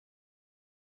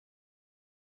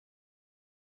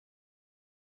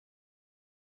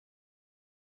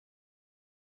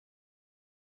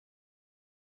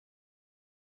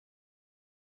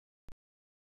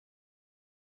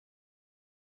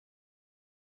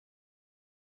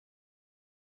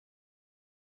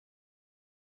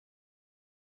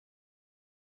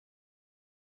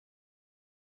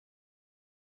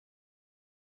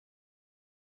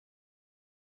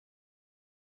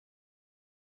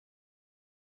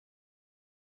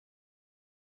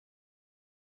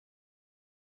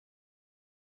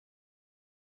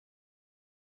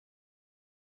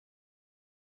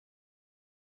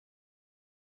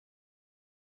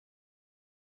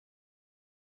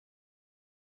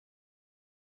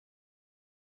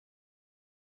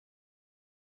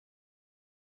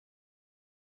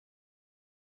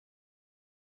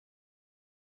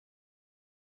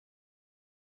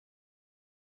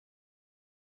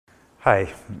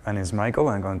Hi, my name is Michael.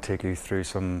 I'm going to take you through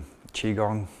some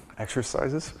Qigong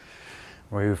exercises.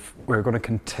 We're going to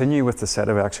continue with the set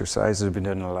of exercises we've been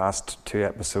doing in the last 2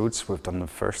 episodes. We've done the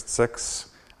first 6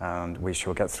 and we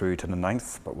shall get through to the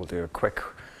 9th, but we'll do a quick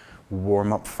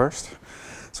warm up first.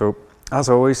 So as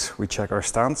always, we check our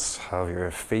stance, have your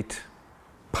feet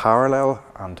parallel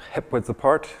and hip width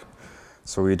apart.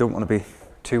 So you don't want to be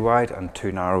too wide and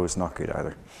too narrow is not good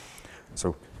either.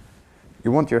 So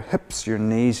you want your hips, your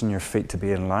knees and your feet to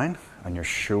be in line and your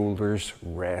shoulders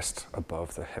rest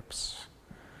above the hips.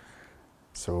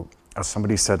 So as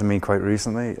somebody said to me quite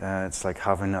recently, it's like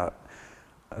having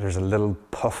there's a little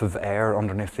puff of air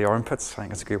underneath the armpits. I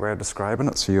think it's a good way of describing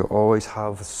it. So you always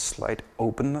have a slight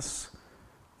openness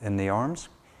in the arms.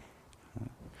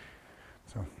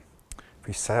 So if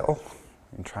we settle,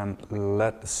 and try and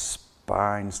let the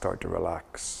spine start to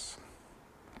relax.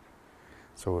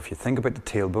 So if you think about the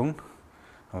tailbone,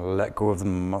 and let go of the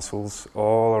muscles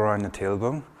all around the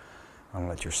tailbone and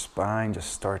let your spine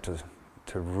just start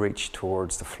to reach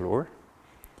towards the floor.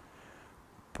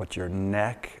 But your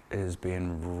neck is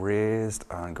being raised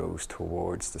and goes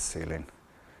towards the ceiling.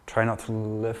 Try not to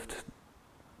lift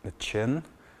the chin,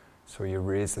 so you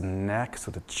raise the neck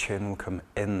so the chin will come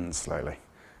in slightly.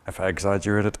 If I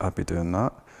exaggerate it, I'd be doing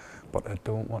that, but I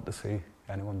don't want to see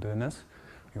anyone doing this.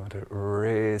 You want to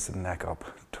raise the neck up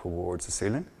towards the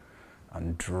ceiling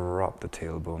and drop the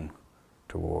tailbone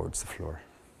towards the floor.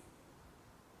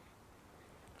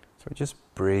 So just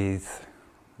breathe,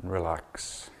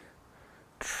 relax.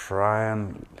 Try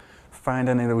and find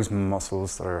any of those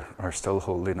muscles that are still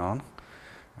holding on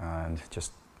and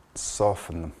just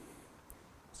soften them.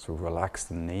 So relax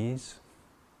the knees,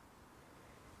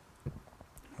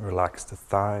 relax the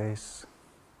thighs,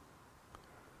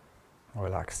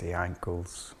 relax the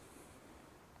ankles.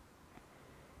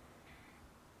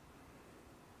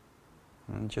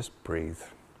 And just breathe.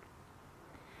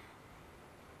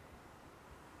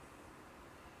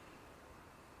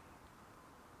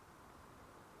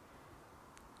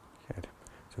 Good.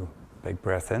 So big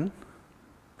breath in.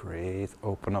 Breathe,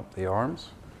 open up the arms.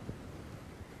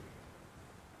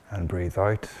 And breathe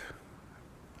out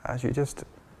as you just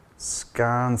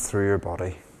scan through your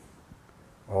body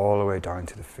all the way down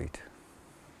to the feet.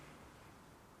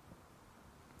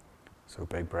 So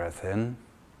big breath in.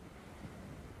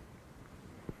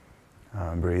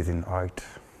 And breathing out,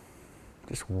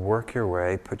 just work your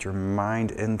way, put your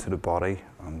mind into the body,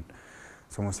 and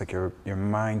it's almost like your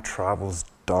mind travels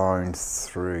down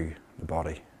through the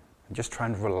body. And just try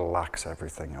and relax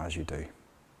everything as you do.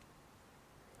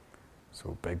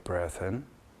 So big breath in.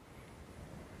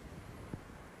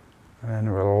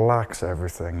 And relax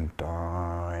everything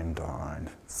down,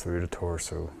 through the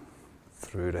torso,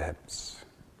 through the hips,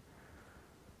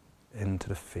 into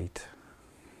the feet,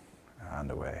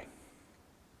 and away.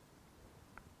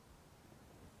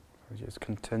 Just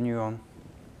continue on.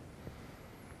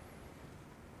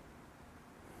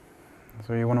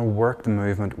 So you want to work the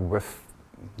movement with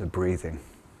the breathing.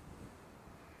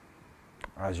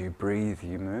 As you breathe,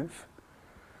 you move.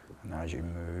 And as you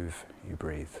move, you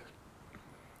breathe.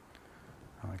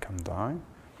 And come down.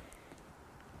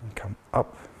 And come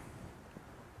up.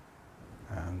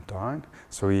 And down.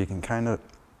 So you can kind of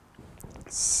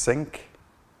sink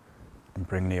and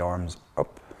bring the arms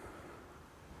up.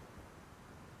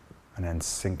 And then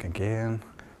sink again.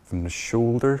 From the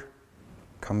shoulder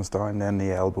comes down, then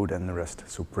the elbow, then the wrist.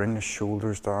 So bring the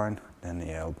shoulders down, then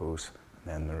the elbows,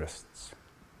 then the wrists.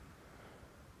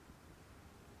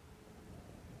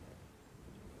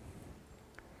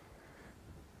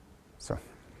 So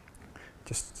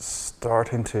just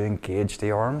starting to engage the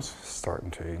arms,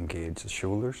 starting to engage the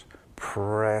shoulders.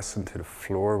 Press into the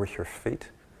floor with your feet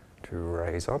to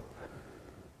rise up.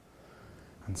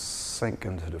 And sink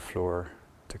into the floor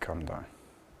to come down.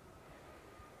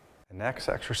 The next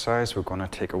exercise, we're going to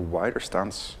take a wider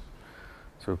stance.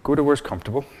 So go to where's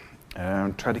comfortable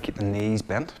and try to keep the knees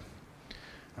bent.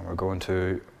 And we're going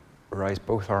to rise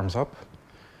both arms up.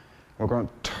 We're going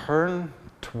to turn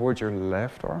towards your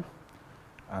left arm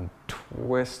and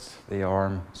twist the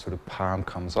arm so the palm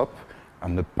comes up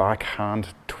and the back hand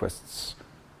twists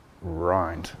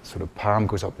round. So the palm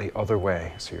goes up the other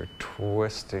way. So you're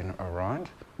twisting around.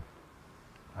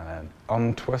 And then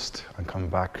untwist and come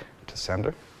back to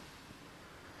center.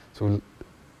 So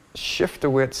shift the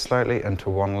weight slightly into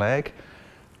one leg,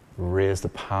 raise the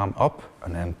palm up,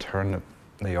 and then turn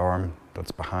the arm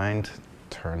that's behind,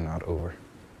 turn that over.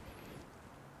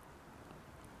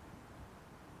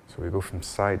 So we go from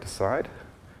side to side.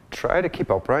 Try to keep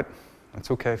upright.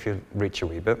 It's okay if you reach a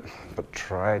wee bit, but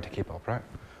try to keep upright.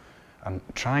 And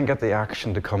try and get the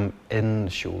action to come in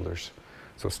the shoulders.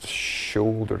 So it's the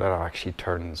shoulder that actually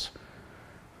turns.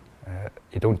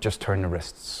 You don't just turn the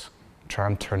wrists. Try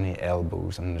and turn the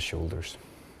elbows and the shoulders.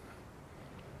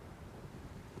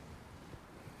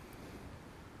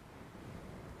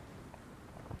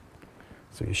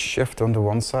 So you shift onto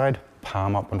one side,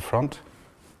 palm up in front,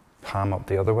 palm up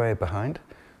the other way behind.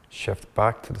 Shift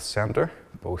back to the center,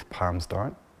 both palms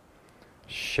down.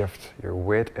 Shift your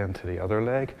weight into the other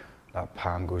leg. That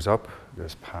palm goes up,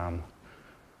 this palm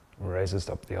raises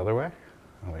up the other way,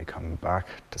 and we come back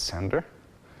to center.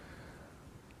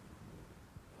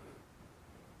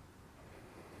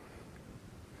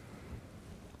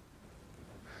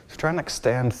 So try and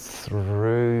extend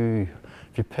through.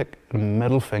 If you pick the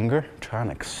middle finger, try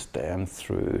and extend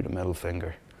through the middle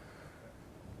finger.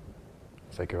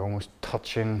 It's like you're almost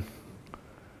touching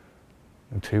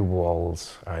the two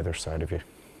walls either side of you.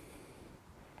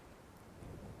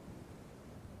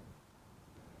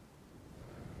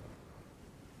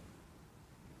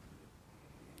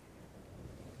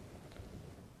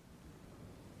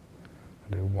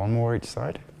 I'll do one more each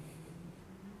side.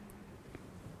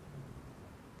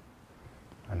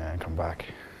 And then come back.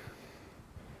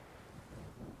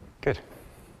 Good.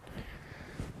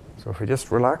 So if we just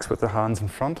relax with the hands in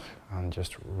front and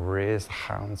just raise the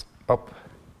hands up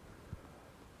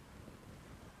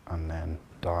and then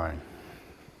down.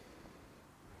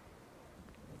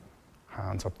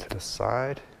 Hands up to the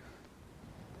side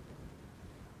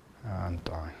and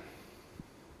down.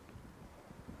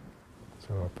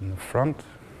 So up in the front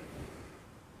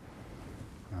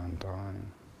and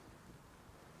down.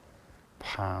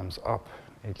 Palms up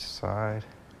each side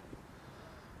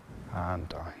and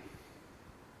down.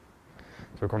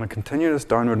 So we're going to continue this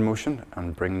downward motion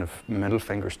and bring the middle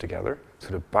fingers together. So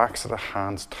the backs of the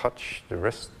hands touch the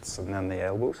wrists and then the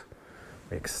elbows.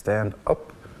 We extend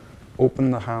up,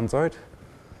 open the hands out,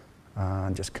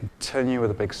 and just continue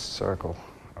with a big circle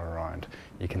around.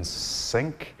 You can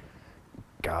sink,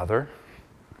 gather,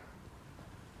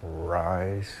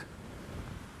 rise,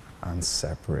 and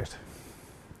separate.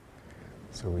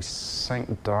 So we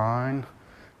sink down,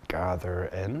 gather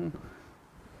in,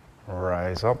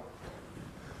 rise up,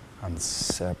 and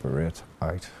separate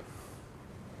out.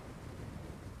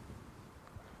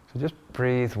 So just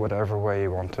breathe whatever way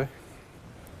you want to.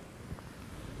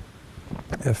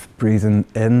 If breathing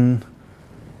in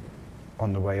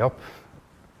on the way up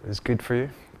is good for you,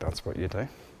 that's what you do.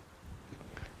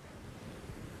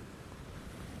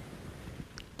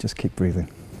 Just keep breathing.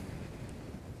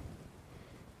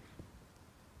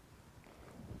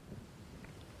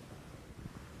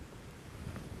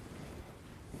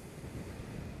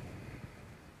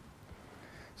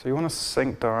 So you want to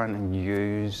sink down and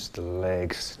use the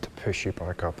legs to push you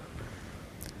back up.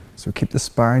 So keep the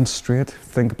spine straight,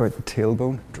 think about the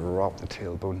tailbone, drop the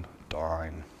tailbone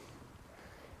down.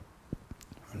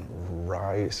 And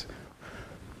rise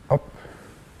up,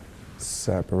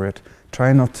 separate.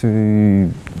 Try not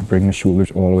to bring the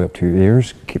shoulders all the way up to your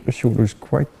ears. Keep the shoulders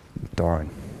quite down.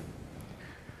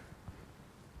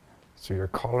 So your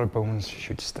collarbones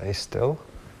should stay still,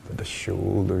 but the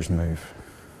shoulders move.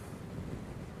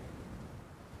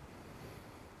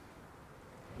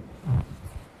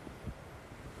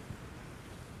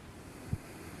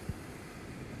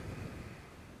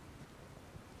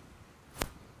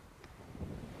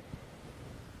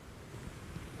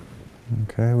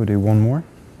 Okay, we'll do one more.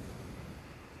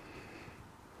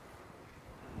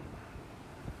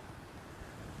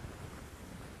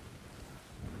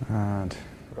 And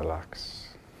relax.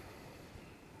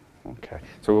 Okay,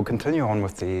 so we'll continue on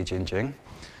with the Jing Jing,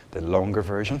 the longer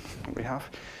version that we have.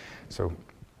 So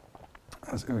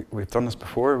as we've done this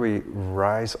before, we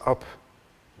rise up.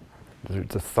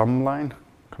 The thumb line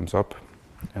comes up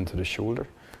into the shoulder.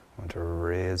 We want to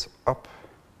raise up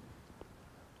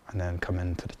and then come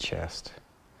into the chest.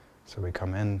 So we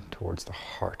come in towards the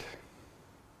heart.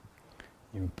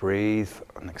 You breathe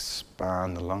and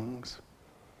expand the lungs.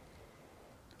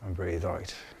 And breathe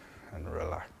out and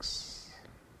relax.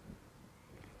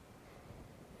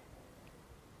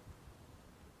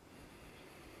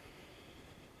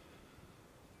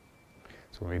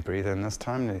 So when we breathe in this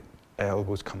time, the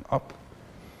elbows come up.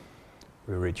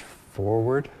 We reach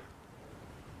forward,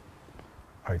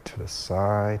 out to the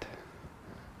side,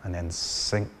 and then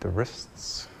sink the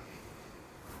wrists.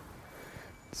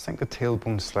 Sink the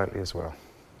tailbone slightly as well.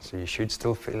 So you should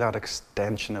still feel that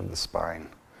extension of the spine.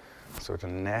 So the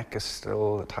neck is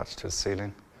still attached to the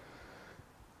ceiling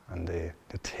and the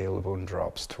tailbone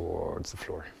drops towards the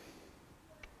floor.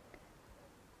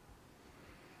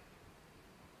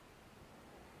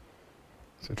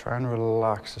 So try and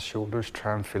relax the shoulders,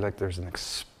 try and feel like there's an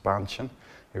expansion.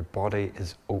 Your body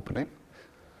is opening.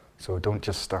 So don't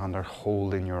just stand there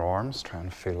holding your arms, try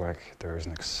and feel like there's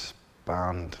an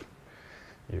expand.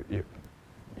 You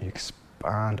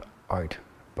expand out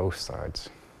both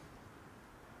sides.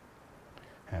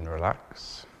 And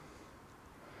relax.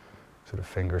 So the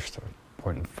fingers start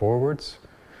pointing forwards.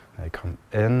 They come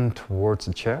in towards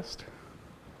the chest.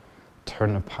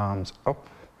 Turn the palms up.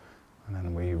 And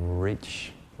then we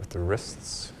reach with the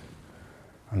wrists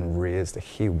and raise the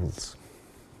heels.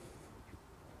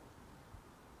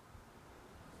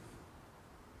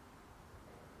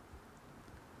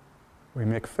 We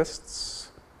make fists.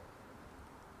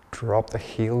 Drop the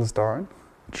heels down.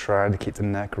 Try to keep the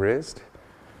neck raised.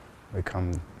 We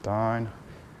come down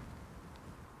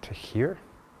to here.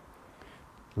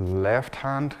 Left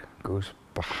hand goes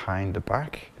behind the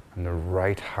back and the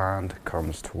right hand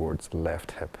comes towards the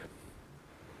left hip.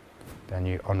 Then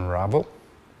you unravel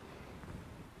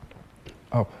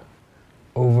up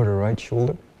over the right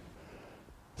shoulder.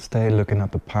 Stay looking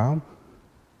at the palm.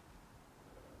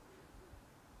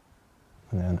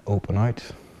 And then open out.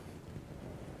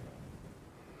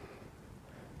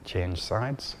 Change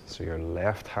sides, so your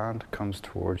left hand comes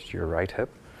towards your right hip,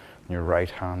 and your right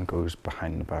hand goes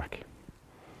behind the back.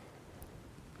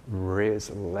 Raise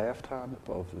the left hand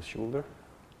above the shoulder.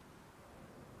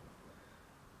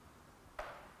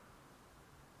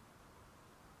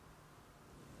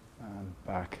 And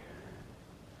back.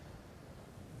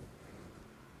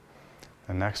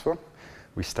 The next one,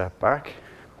 we step back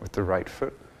with the right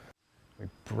foot. We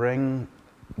bring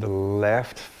the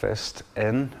left fist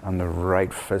in and the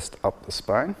right fist up the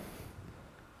spine.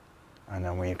 And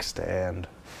then we extend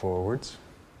forwards.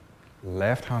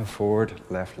 Left hand forward,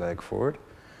 left leg forward.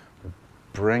 We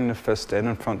bring the fist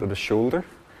in front of the shoulder.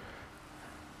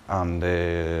 And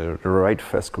the right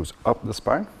fist goes up the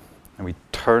spine. And we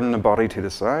turn the body to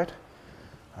the side.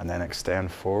 And then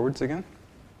extend forwards again.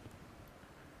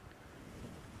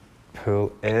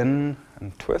 Pull in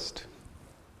and twist.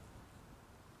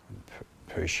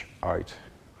 Push out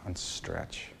and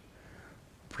stretch.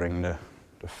 Bring the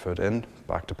foot in,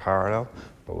 back to parallel,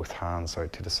 both hands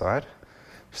out to the side.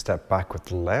 Step back with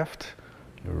the left,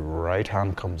 the right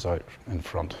hand comes out in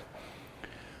front.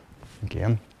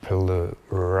 Again, pull the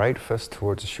right fist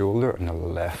towards the shoulder and the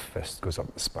left fist goes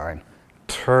up the spine.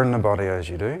 Turn the body as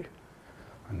you do,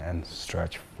 and then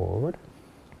stretch forward.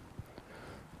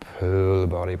 Pull the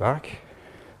body back,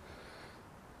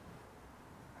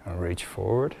 and reach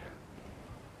forward.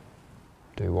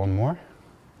 Do one more.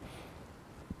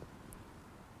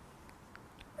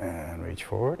 And reach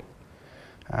forward.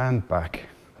 And back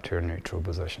to your neutral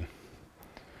position.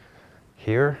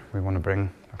 Here, we want to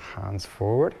bring the hands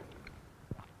forward.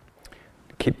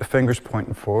 Keep the fingers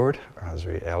pointing forward as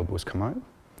the elbows come out.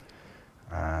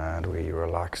 And we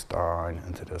relax down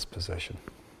into this position.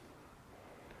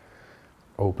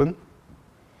 Open.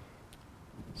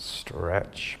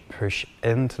 Stretch, push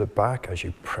into the back as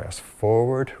you press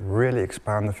forward, really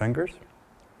expand the fingers.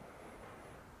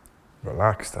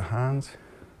 Relax the hands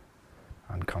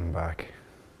and come back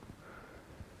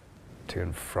to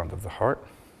in front of the heart.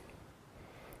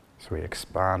 So we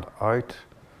expand out,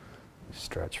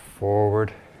 stretch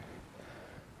forward,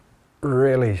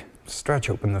 really stretch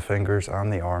open the fingers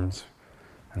and the arms,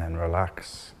 and then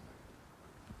relax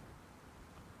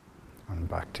and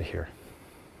back to here.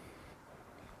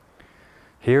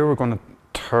 Here we're going to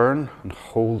turn and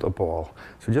hold a ball.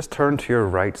 So just turn to your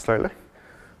right slightly.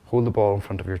 Hold the ball in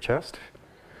front of your chest.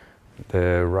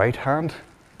 The right hand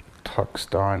tucks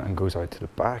down and goes out to the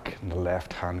back, and the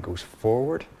left hand goes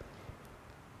forward.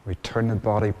 We turn the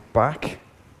body back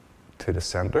to the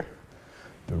center.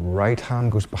 The right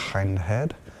hand goes behind the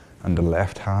head, and the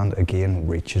left hand again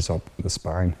reaches up the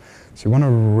spine. So you want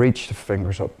to reach the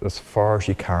fingers up as far as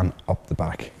you can up the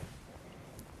back.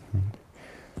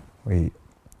 We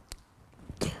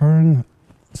turn,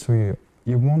 so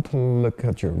you want to look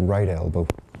at your right elbow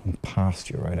and past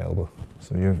your right elbow.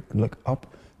 So you look up,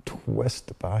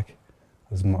 twist back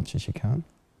as much as you can.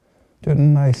 Do it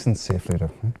nice and safely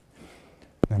though.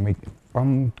 Then we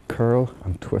uncurl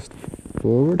and twist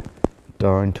forward,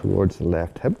 down towards the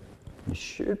left hip. You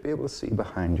should be able to see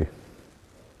behind you.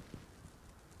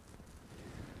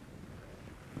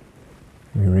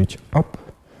 We reach up,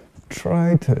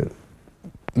 try to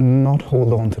not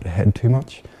hold on to the head too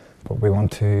much, but we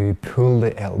want to pull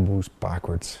the elbows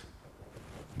backwards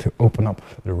to open up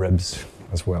the ribs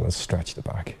as well as stretch the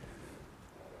back.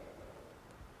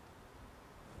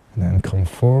 And then come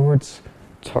forwards,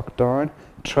 tuck down.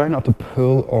 Try not to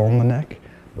pull on the neck,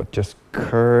 but just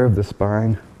curve the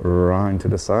spine around to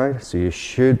the side, so you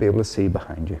should be able to see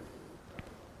behind you.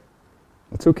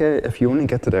 It's okay if you only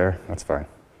get to there, that's fine.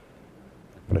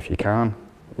 But if you can,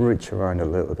 reach around a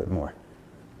little bit more.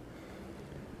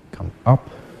 Come up.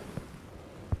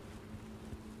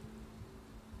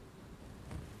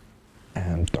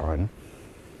 And down.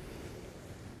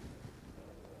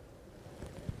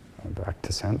 And back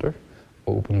to center.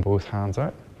 Open both hands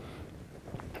out.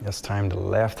 This time the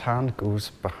left hand goes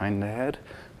behind the head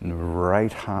and the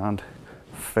right hand,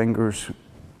 fingers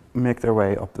make their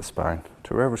way up the spine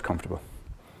to wherever's comfortable.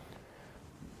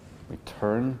 We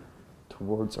turn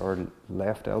towards our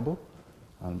left elbow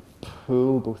and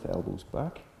pull both elbows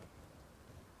back.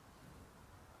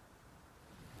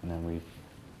 And then we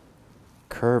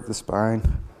curve the spine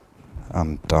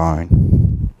and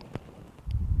down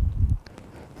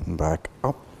and back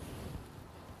up.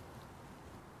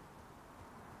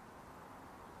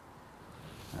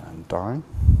 And down.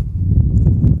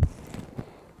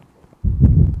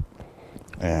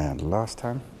 And last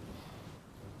time.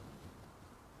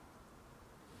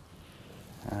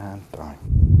 And down.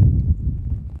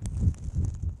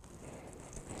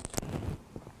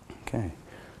 Okay,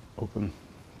 open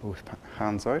both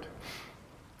hands out.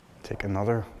 Take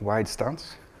another wide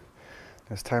stance.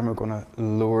 This time we're going to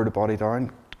lower the body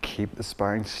down, keep the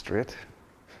spine straight.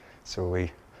 So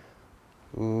we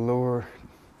lower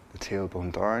the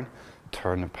tailbone down,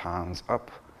 turn the palms up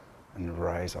and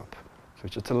rise up. So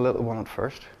just a little one at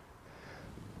first.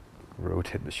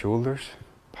 Rotate the shoulders,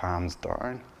 palms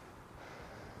down.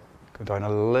 Go down a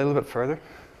little bit further.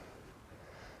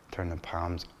 Turn the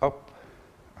palms up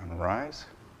and rise.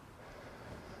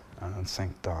 And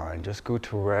sink down. Just go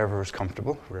to wherever is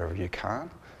comfortable, wherever you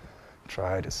can.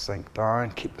 Try to sink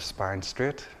down, keep the spine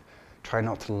straight. Try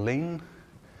not to lean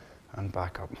and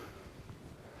back up.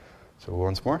 So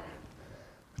once more,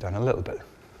 down a little bit.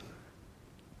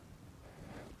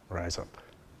 Rise up.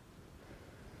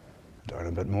 Down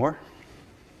a bit more.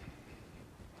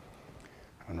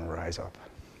 And rise up.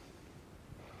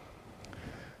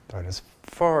 Down as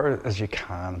far as you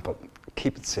can, but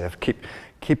keep it safe.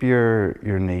 Keep your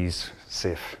knees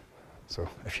safe. So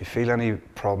if you feel any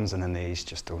problems in the knees,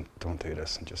 just don't do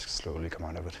this and just slowly come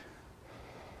out of it.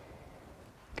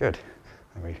 Good.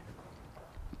 And we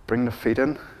bring the feet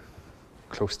in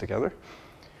close together.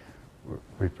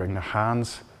 We bring the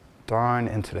hands down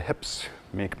into the hips,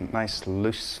 make nice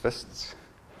loose fists.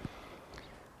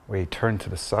 We turn to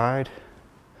the side.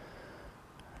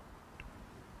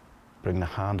 Bring the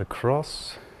hand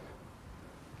across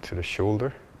to the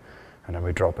shoulder, and then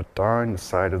we drop it down the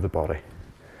side of the body.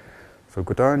 So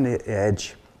go down the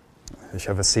edge. If you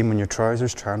have a seam in your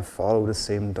trousers, try and follow the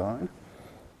seam down.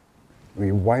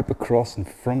 We wipe across in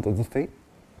front of the feet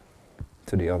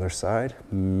to the other side,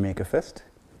 make a fist,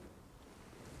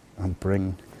 and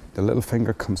bring the little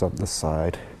finger comes up the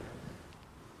side,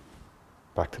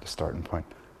 back to the starting point.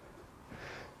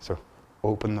 So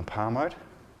open the palm out,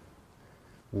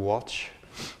 watch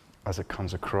as it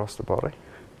comes across the body,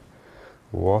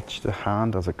 watch the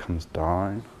hand as it comes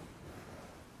down,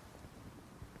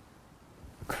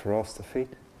 across the feet,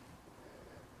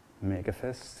 make a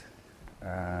fist,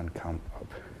 and come up.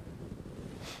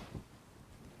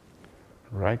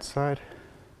 Right side,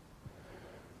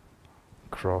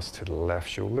 cross to the left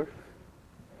shoulder,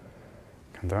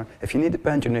 come down. If you need to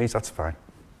bend your knees, that's fine.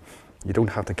 You don't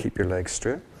have to keep your legs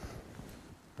straight.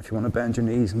 If you want to bend your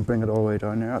knees and bring it all the way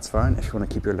down there, that's fine. If you want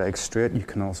to keep your legs straight, you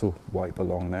can also wipe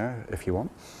along there if you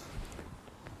want.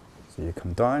 So you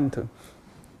come down to,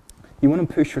 you want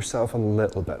to push yourself a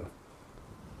little bit,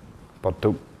 but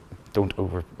don't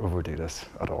overdo this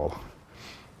at all.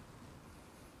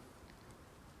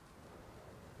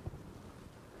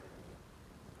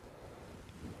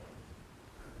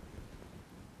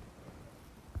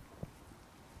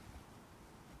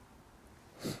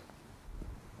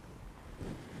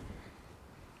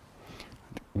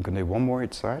 I'm going to do one more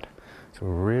each side. So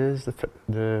raise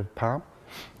the palm,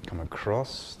 come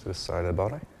across to the side of the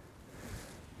body,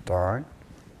 down,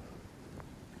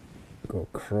 go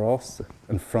across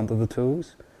in front of the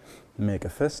toes, make a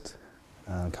fist,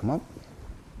 and come up.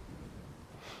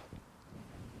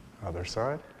 Other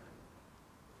side.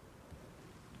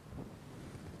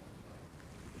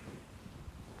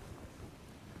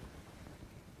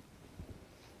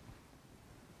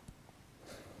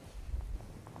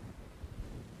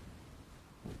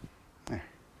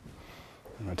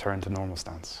 And return to normal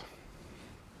stance.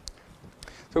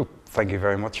 So, thank you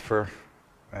very much for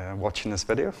watching this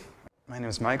video. My name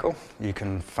is Michael. You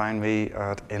can find me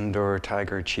at Indoor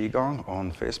Tiger Qigong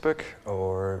on Facebook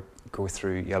or go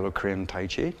through Yellow Crane Tai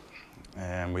Chi.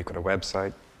 We've got a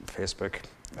website, Facebook,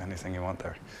 anything you want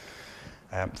there.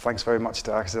 Thanks very much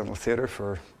to Accidental Theatre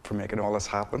for making all this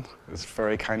happen. It was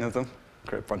very kind of them.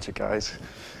 Great bunch of guys.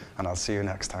 And I'll see you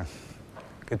next time.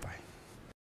 Goodbye.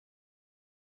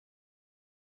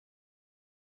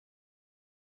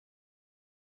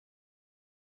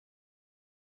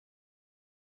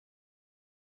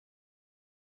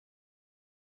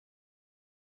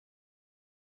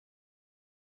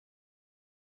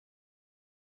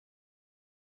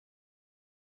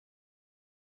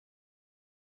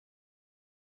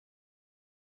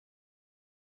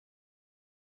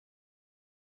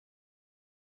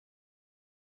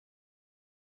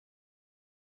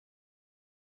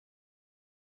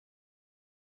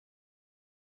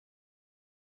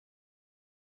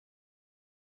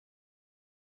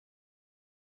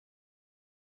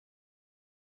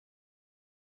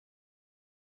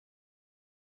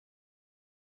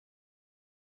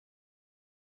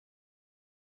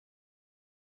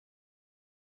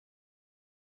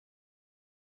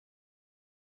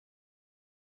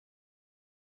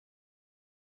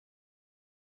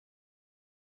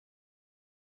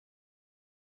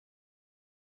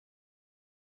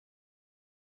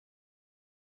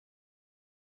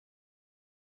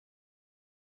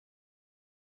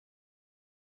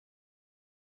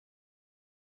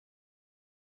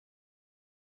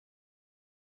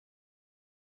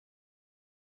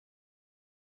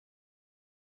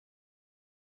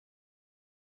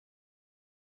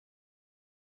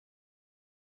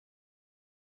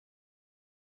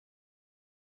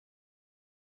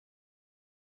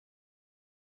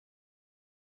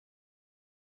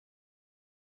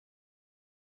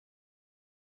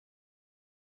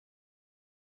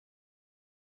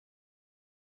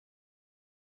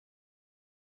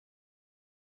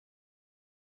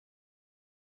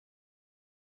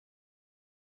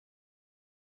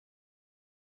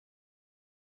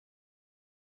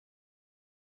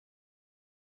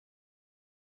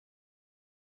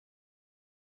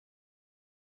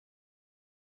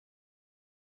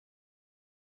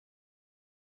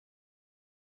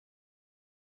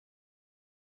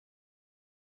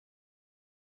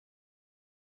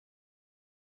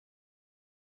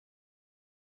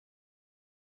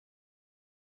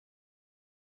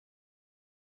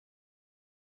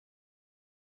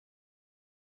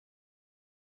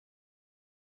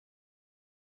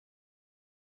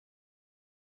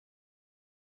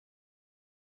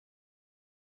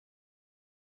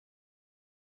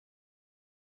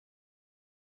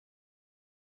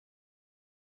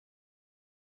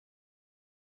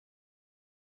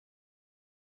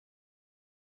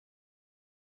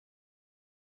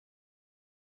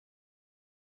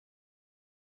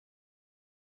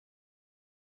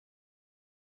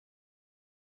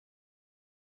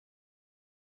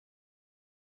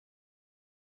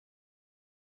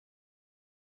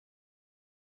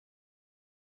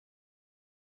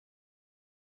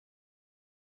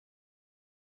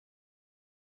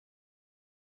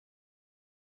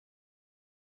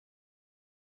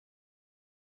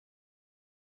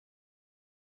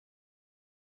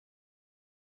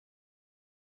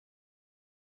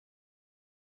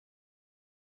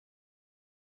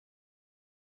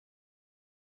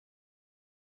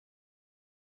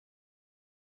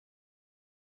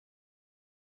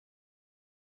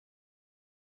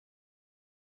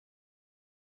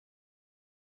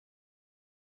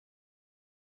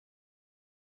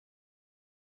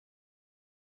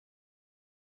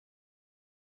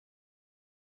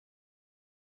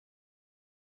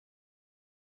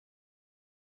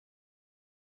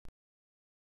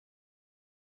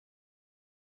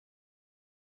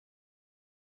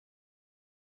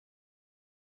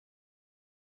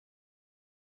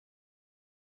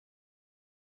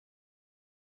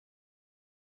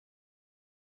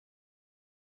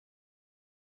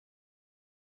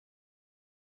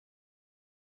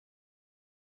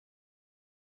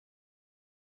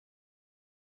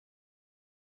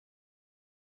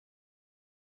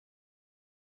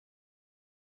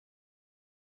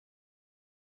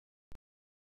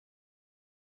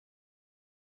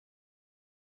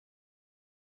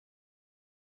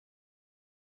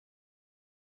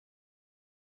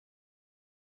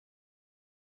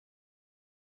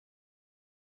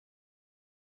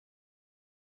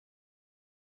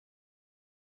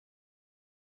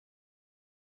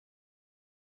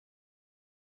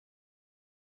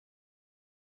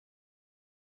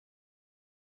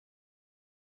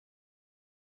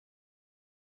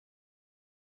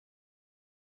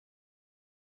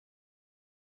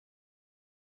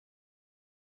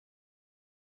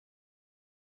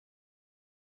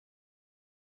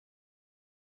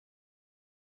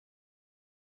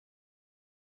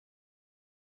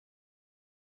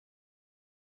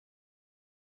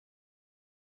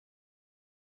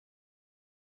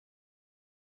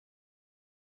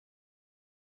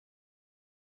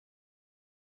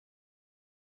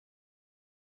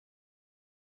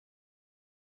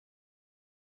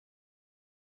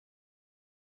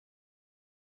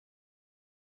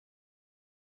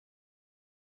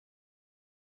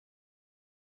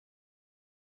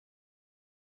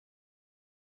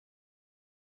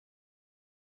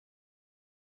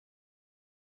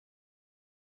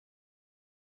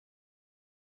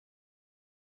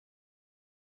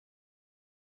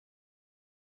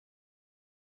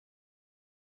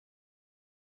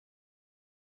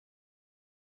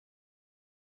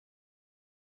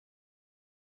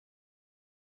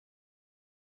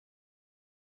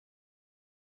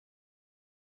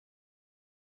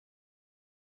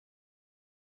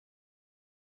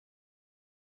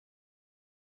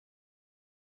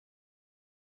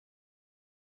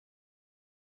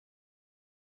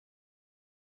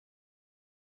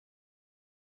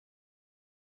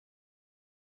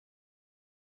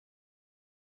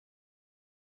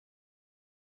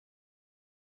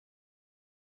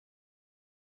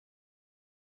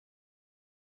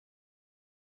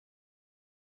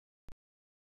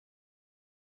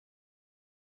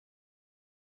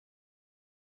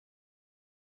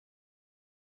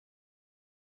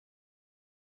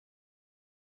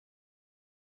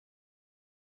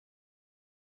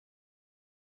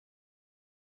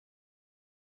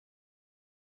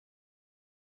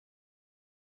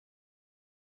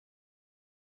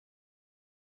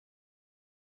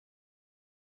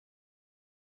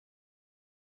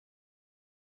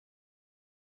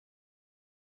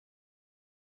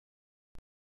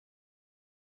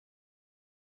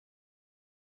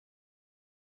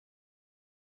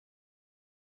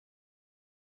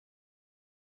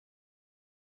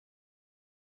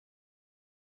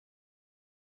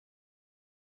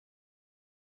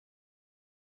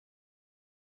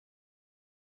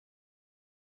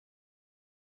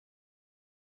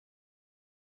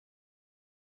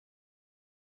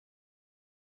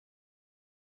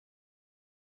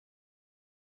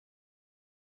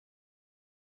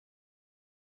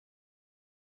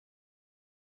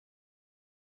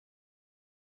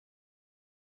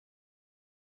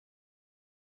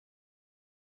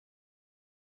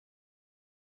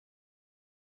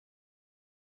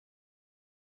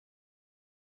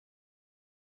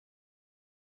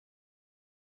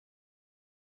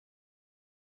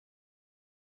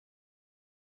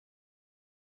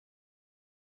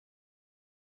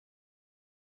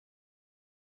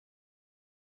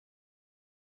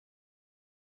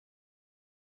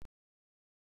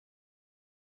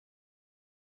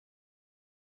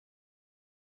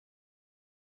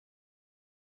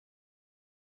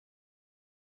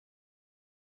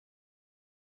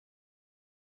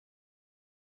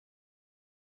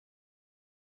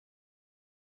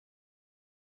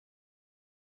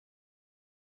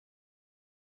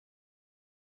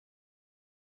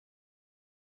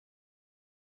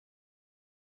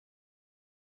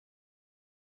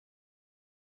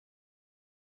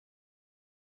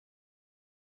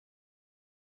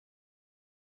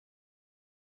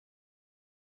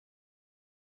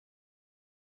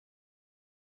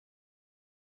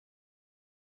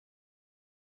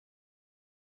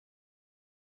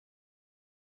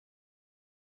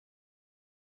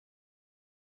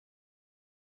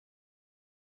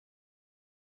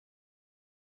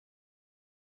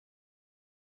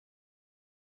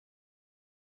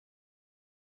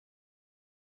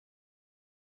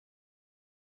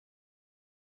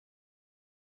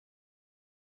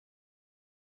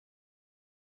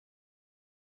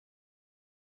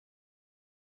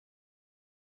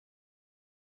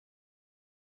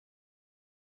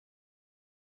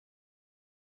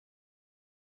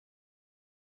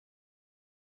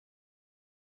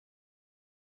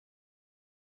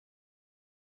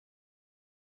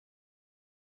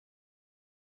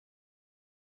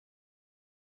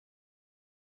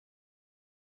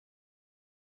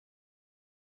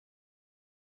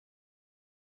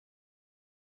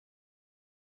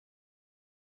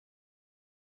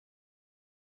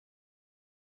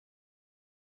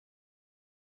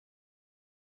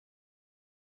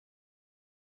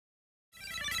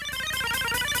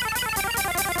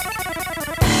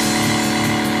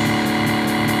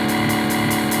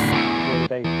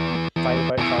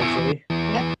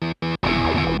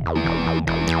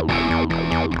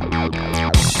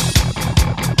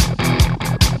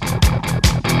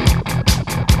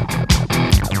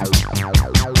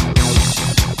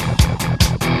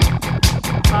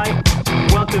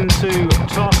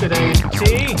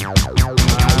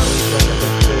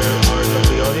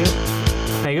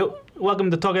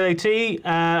 welcome to Talk IT.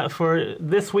 For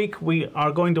this week, we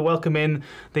are going to welcome in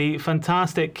the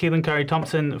fantastic Caoilinn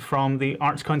Carey-Thompson from the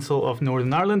Arts Council of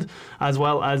Northern Ireland, as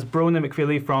well as Brona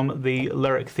McFeely from the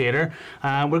Lyric Theatre.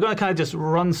 We're going to kind of just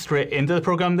run straight into the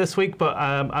programme this week, but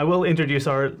I will introduce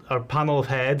our panel of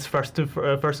heads first and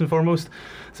foremost.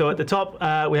 So at the top,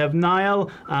 we have Niall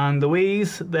and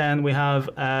Louise, then we have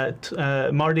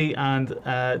Marty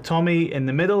and Tommy in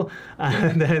the middle,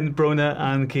 and then Brona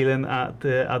and Caoilinn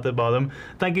at the bottom.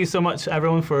 Thank you so much,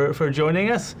 everyone, for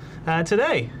joining us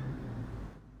today.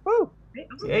 Woo!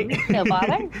 No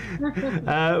bother.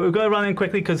 We're going to run in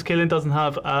quickly because Caoilinn doesn't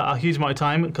have a huge amount of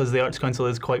time because the Arts Council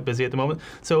is quite busy at the moment.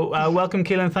 So welcome,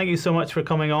 Caoilinn. Thank you so much for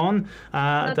coming on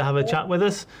to have a chat with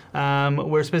us.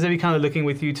 We're specifically kind of looking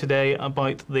with you today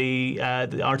about the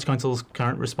Arts Council's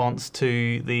current response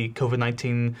to the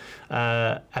COVID-19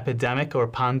 epidemic, or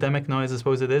pandemic now, as I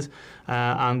suppose it is,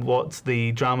 and what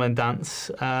the drama and dance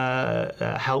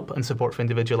help and support for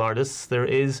individual artists there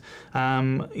is.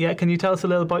 Can you tell us a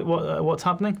little about what's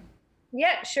happening?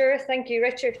 Yeah, sure. Thank you,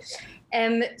 Richard.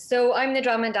 So I'm the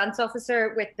Drama and Dance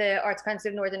Officer with the Arts Council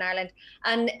of Northern Ireland.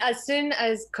 And as soon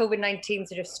as COVID-19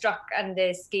 sort of struck and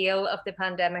the scale of the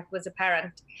pandemic was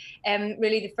apparent,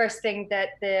 really the first thing that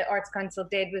the Arts Council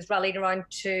did was rallied around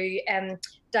to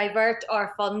divert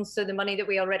our funds, so the money that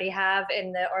we already have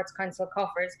in the Arts Council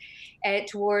coffers,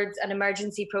 towards an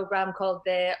emergency programme called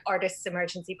the Artists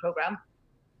Emergency Programme.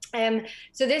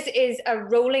 So this is a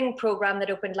rolling programme that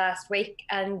opened last week,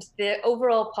 and the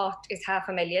overall pot is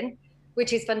 $500,000,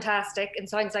 which is fantastic and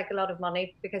sounds like a lot of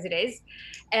money, because it is,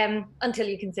 until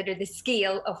you consider the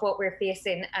scale of what we're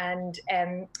facing and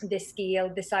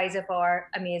the size of our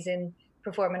amazing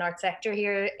performing arts sector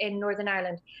here in Northern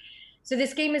Ireland. So the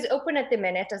scheme is open at the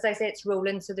minute. As I say, it's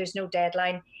rolling, so there's no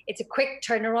deadline. It's a quick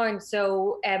turnaround.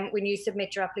 So when you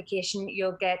submit your application,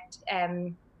 you'll get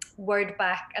word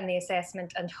back and the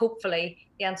assessment, and hopefully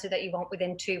the answer that you want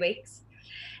within 2 weeks.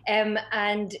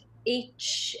 And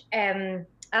each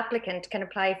applicant can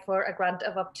apply for a grant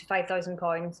of up to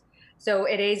 £5,000. So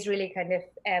it is really kind of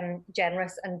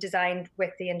generous and designed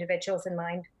with the individuals in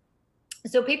mind.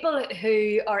 So people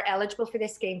who are eligible for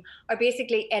this scheme are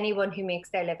basically anyone who makes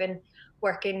their living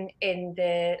working in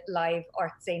the live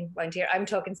art scene around here. I'm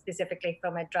talking specifically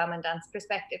from a drama and dance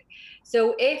perspective.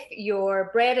 So if your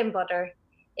bread and butter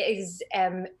is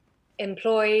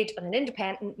employed on an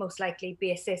independent, most likely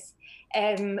basis,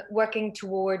 working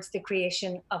towards the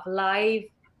creation of live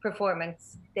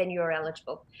performance, then you're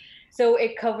eligible. So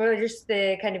it covers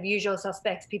the kind of usual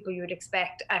suspects, people you would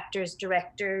expect: actors,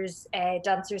 directors,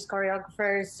 dancers,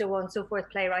 choreographers, so on and so forth,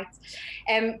 playwrights.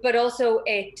 But also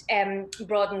it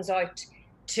broadens out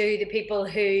to the people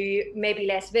who may be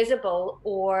less visible,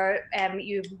 or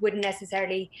you wouldn't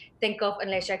necessarily think of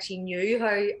unless you actually knew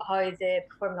how the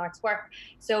performing arts work.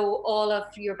 So all of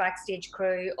your backstage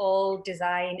crew, all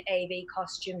design, AV,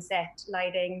 costume set,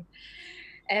 lighting,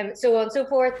 so on and so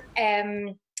forth.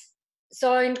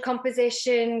 Sound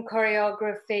composition,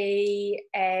 choreography,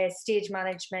 stage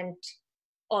management,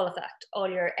 all of that, all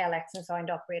your LX and sound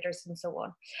operators and so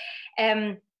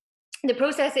on. The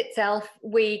process itself,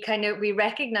 we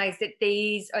recognize that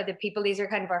these are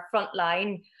kind of our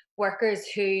frontline workers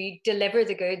who deliver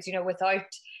the goods. You know, without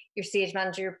your stage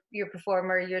manager, your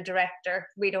performer, your director,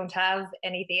 we don't have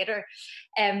any theatre.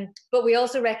 But we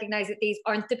also recognize that these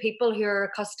aren't the people who are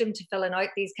accustomed to filling out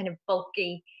these kind of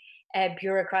bulky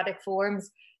bureaucratic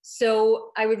forms.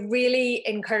 So I would really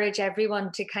encourage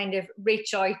everyone to kind of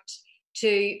reach out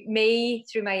to me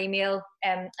through my email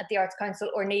at the Arts Council,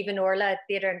 or Neve and Orla at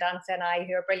Theatre and Dance NI,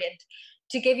 who are brilliant,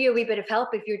 to give you a wee bit of help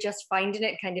if you're just finding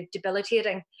it kind of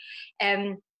debilitating.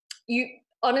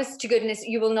 Honest to goodness,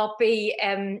 you will not be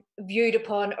viewed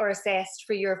upon or assessed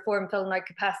for your form filling out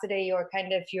capacity, or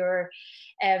kind of your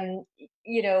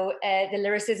the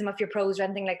lyricism of your prose or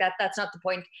anything like that. That's not the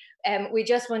point. We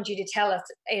just want you to tell us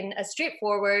in a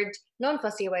straightforward,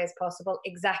 non-fussy way as possible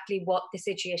exactly what the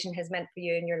situation has meant for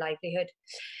you and your livelihood.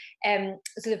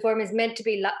 So the form is meant to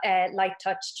be light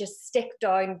touch, just stick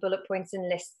down bullet points and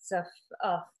lists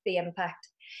of the impact.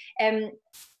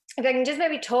 If I can just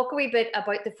maybe talk a wee bit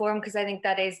about the form, because I think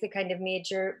that is the kind of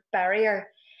major barrier.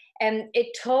 It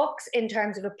talks in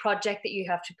terms of a project that you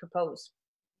have to propose.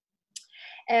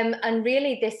 And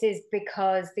really this is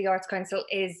because the Arts Council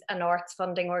is an arts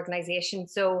funding organisation.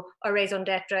 So our raison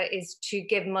d'etre is to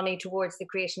give money towards the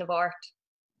creation of art.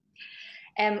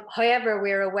 However,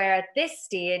 we're aware at this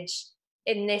stage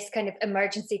in this kind of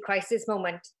emergency crisis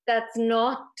moment. That's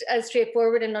not as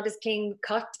straightforward and not as clean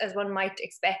cut as one might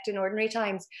expect in ordinary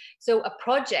times. So a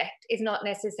project is not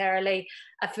necessarily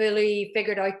a fully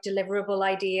figured out deliverable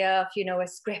idea of, you know, a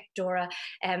script or a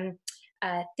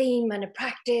theme and a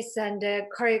practice and a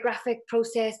choreographic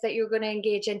process that you're going to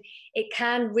engage in. It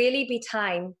can really be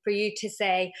time for you to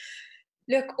say,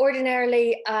 look,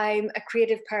 ordinarily I'm a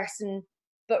creative person,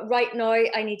 but right now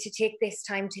I need to take this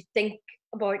time to think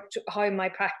about how my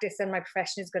practice and my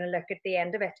profession is going to look at the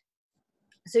end of it.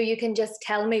 So you can just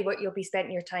tell me what you'll be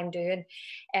spending your time doing,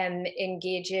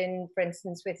 engaging, for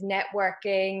instance, with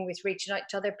networking, with reaching out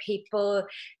to other people,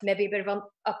 maybe a bit of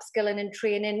upskilling and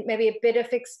training, maybe a bit of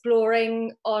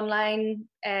exploring online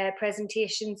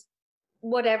presentations,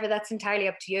 whatever, that's entirely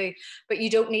up to you. But you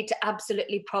don't need to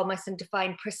absolutely promise and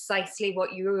define precisely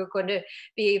what you're going to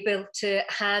be able to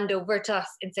hand over to us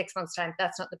in 6 months' time.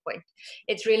 That's not the point.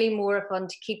 It's really more fun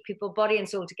to keep people body and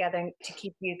soul together and to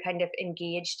keep you kind of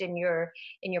engaged in your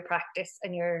practice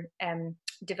and your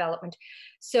development.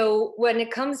 So when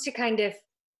it comes to kind of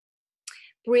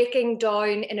breaking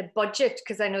down in a budget,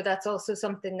 because I know that's also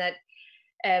something that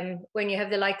when you have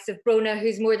the likes of Brona,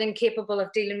 who's more than capable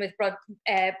of dealing with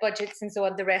budgets and so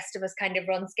on, the rest of us kind of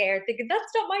run scared, thinking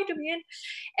that's not my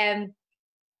domain.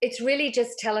 It's really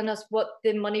just telling us what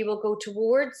the money will go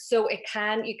towards. So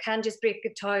you can just break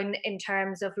it down in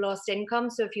terms of lost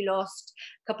income. So if you lost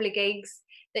a couple of gigs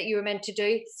that you were meant to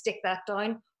do, stick that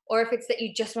down. Or if it's that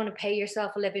you just want to pay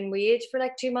yourself a living wage for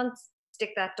like 2 months,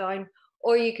 stick that down.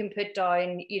 Or you can put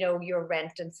down, you know, your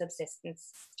rent and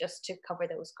subsistence just to cover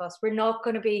those costs. We're not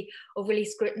going to be overly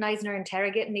scrutinizing or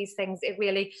interrogating these things. It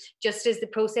really, just as the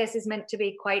process is meant to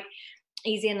be quite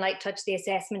easy and light touch, the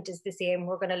assessment is the same.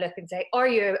 We're going to look and say, are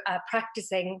you a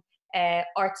practicing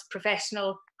arts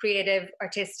professional, creative,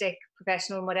 artistic,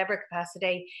 professional, in whatever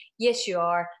capacity? Yes, you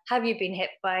are. Have you been hit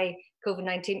by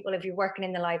COVID-19? Well, if you're working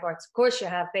in the live arts, of course you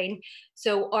have been.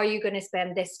 So are you going to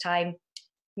spend this time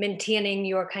maintaining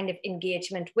your kind of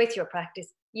engagement with your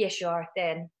practice? Yes, you are.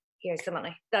 Then here's the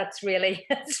money. That's really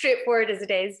as straightforward as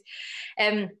it is.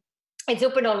 It's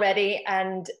open already,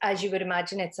 and as you would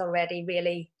imagine, it's already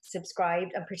really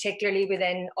subscribed, and particularly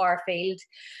within our field,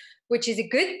 which is a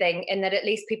good thing in that at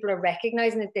least people are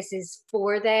recognizing that this is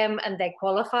for them and they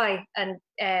qualify, and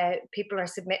people are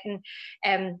submitting.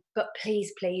 But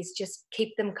please just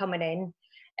keep them coming in.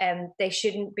 They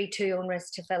shouldn't be too onerous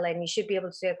to fill in. You should be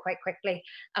able to do it quite quickly.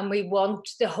 And we want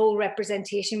the whole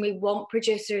representation. We want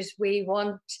producers. We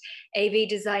want AV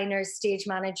designers, stage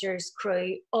managers,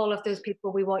 crew, all of those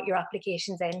people. We want your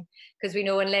applications in, because we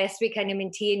know unless we kind of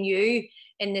maintain you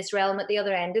in this realm at the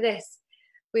other end of this,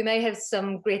 we may have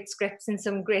some great scripts and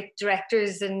some great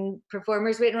directors and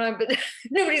performers waiting around, but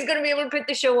nobody's going to be able to put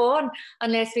the show on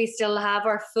unless we still have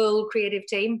our full creative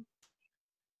team.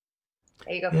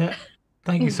 There you go. Yeah.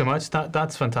 Thank you so much.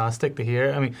 That's fantastic to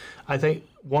hear. I mean, I think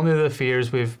one of the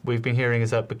fears we've been hearing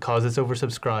is that because it's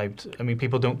oversubscribed, I mean,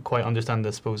 people don't quite understand, I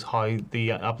suppose, how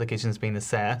the application is being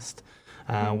assessed.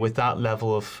 With that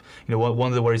level of, you know, one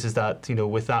of the worries is that, you know,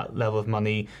 with that level of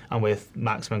money and with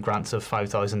maximum grants of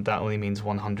 5,000, that only means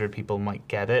 100 people might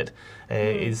get it.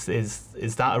 Is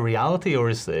that a reality, or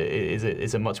is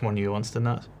it much more nuanced than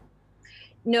that?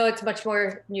 No, it's much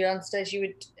more nuanced, as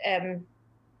you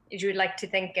would like to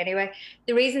think anyway.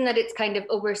 The reason that it's kind of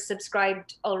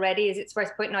oversubscribed already is it's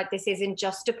worth pointing out this isn't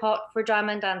just a pot for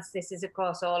drama and dance. This is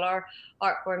across all our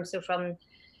art forms. So from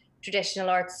traditional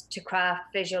arts to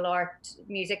craft, visual art,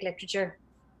 music, literature,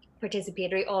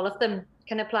 participatory, all of them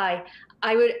can apply.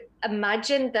 I would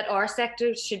imagine that our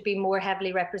sector should be more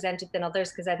heavily represented than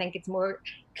others, because I think it's more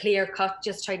clear cut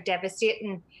just how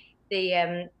devastating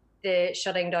the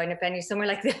shutting down of venues. Somewhere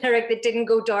like the Lyric that didn't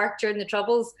go dark during the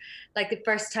Troubles, like the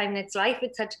first time in its life,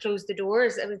 it's had to close the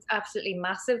doors. It was absolutely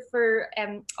massive for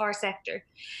our sector.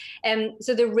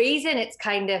 So the reason it's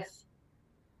kind of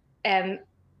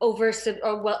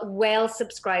well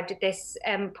subscribed at this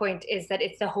point is that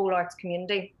it's the whole arts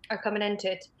community are coming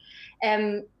into it.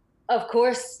 Of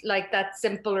course, like that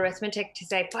simple arithmetic to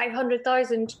say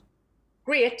 500,000,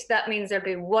 great, that means there'll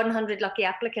be 100 lucky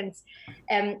applicants,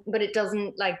 but it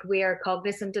doesn't, like, we are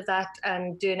cognizant of that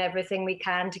and doing everything we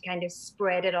can to kind of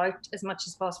spread it out as much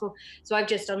as possible. So I've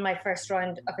just done my first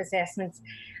round of assessments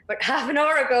about half an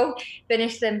hour ago,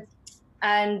 finished them,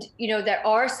 and you know, there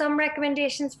are some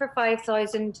recommendations for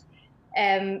 5,000,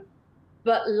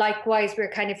 but likewise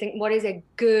we're kind of thinking, what is a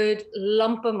good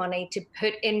lump of money to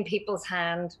put in people's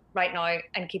hand right now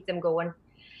and keep them going?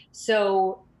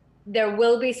 So there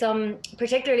will be some,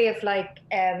 particularly if like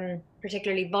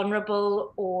particularly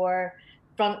vulnerable or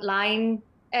frontline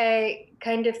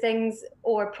kind of things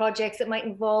or projects that might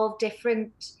involve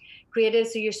different creatives,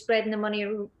 so you're spreading the money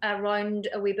around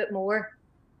a wee bit more.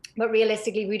 But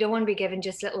realistically, we don't want to be given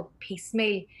just little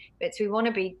piecemeal bits. We want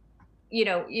to be,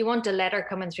 you want a letter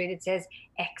coming through that says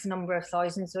X number of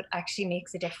thousands, so it actually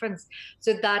makes a difference.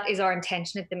 So that is our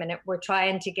intention at the minute. We're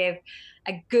trying to give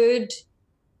a good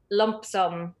lump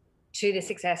sum to the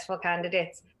successful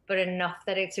candidates, but enough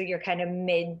that it's so you're kind of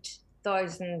mid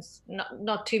thousands,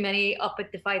 not too many up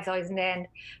at the 5,000 end.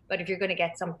 But if you're going to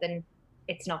get something,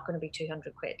 it's not going to be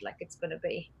 200 quid. Like, it's going to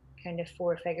be kind of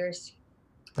 4 figures.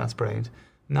 That's brilliant.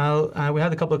 Now, we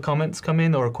had a couple of comments come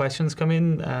in or questions come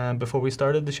in before we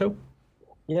started the show.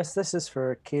 Yes, this is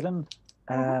for Keelan.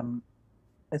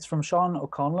 It's from Sean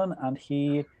O'Conlon, and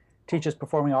he teaches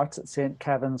performing arts at St.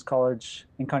 Kevin's College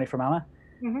in County Fermanagh.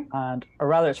 And, or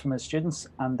rather, it's from his students,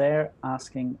 and they're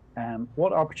asking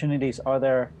what opportunities are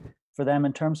there for them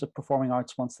in terms of performing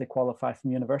arts once they qualify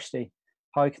from university?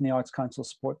 How can the Arts Council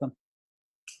support them?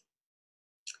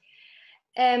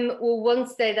 Well,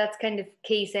 that's kind of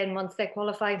key, saying once they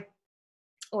qualify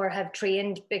or have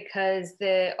trained, because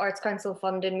the Arts Council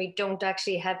funding, we don't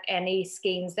actually have any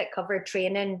schemes that cover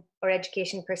training or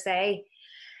education per se.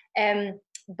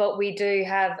 But we do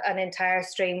have an entire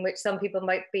stream, which some people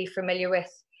might be familiar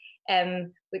with,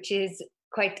 which is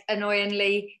quite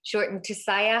annoyingly shortened to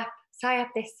SIAP. SIAP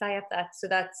this, SIAP that. So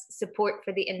that's support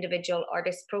for the individual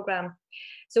artist programme.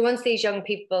 So once these young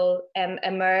people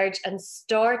emerge and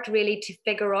start really to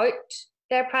figure out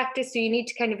their practice, so you need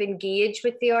to kind of engage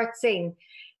with the art scene.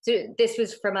 So this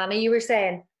was from Anna, you were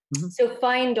saying. So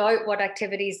find out what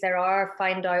activities there are,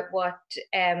 find out what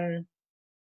kind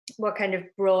of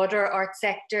broader art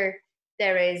sector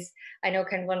there is. I know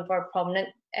kind of one of our prominent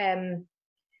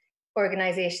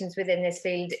organisations within this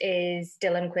field is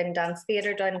Dylan Quinn Dance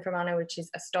Theatre down in Fermanagh, which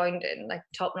is astounding, like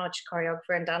top-notch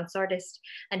choreographer and dance artist,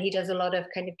 and he does a lot of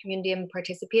kind of community and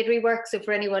participatory work. So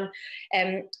for anyone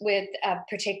with a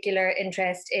particular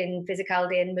interest in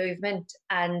physicality and movement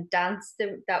and dance,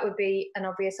 that would be an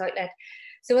obvious outlet.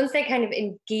 So once they kind of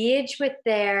engage with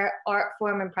their art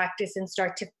form and practice and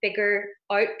start to figure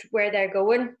out where they're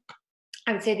going,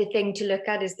 I would say the thing to look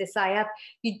at is the SIAP.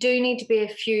 You do need to be a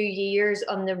few years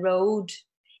on the road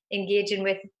engaging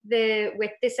with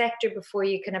the sector before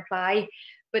you can apply.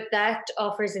 But that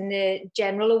offers, in the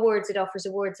general awards, it offers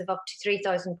awards of up to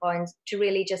 £3,000 to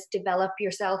really just develop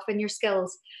yourself and your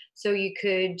skills. So you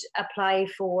could apply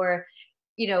for,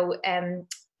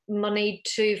 money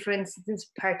to, for instance,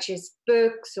 purchase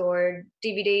books or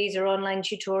DVDs or online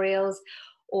tutorials,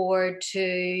 or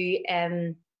to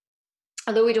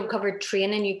although we don't cover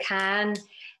training, you can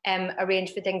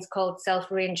arrange for things called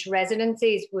self-arranged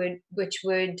residencies, which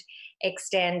would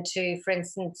extend to, for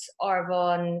instance,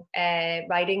 Arvon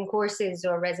writing courses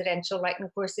or residential writing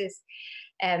courses,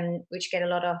 which get a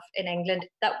lot of in England.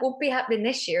 That won't be happening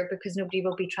this year because nobody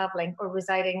will be travelling or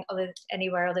residing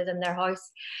anywhere other than their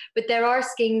house. But there are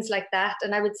schemes like that,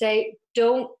 and I would say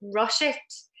don't rush it.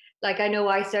 Like, I know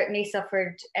I certainly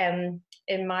suffered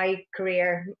in my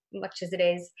career, much as it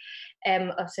is,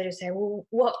 of sort of saying, well,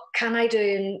 what can I do,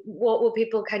 and what will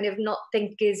people kind of not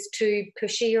think is too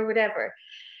pushy or whatever.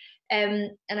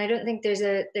 And I don't think there's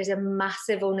a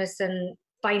massive onus in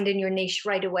finding your niche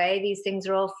right away. These things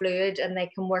are all fluid, and they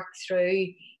can work through,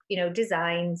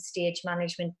 design, stage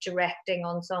management, directing,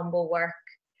 ensemble work.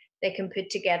 They can put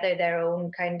together their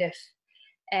own kind of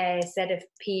set of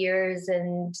peers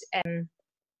and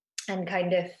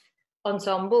kind of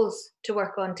ensembles to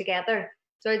work on together.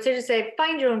 So I'd sort of say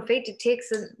find your own feet. It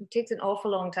takes an awful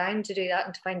long time to do that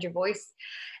and to find your voice.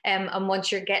 And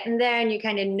once you're getting there and you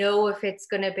kind of know if it's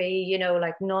going to be,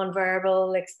 like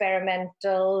non-verbal,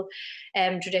 experimental,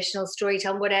 traditional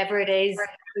storytelling, whatever it is,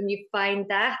 when you find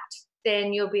that,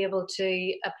 then you'll be able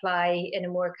to apply in a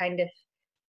more kind of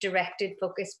directed,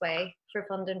 focused way for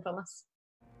funding from us.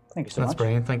 Thank you so much. That's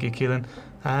brilliant. Thank you, Keelan.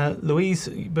 Louise,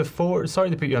 sorry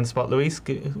to put you on the spot, Louise,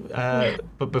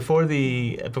 but before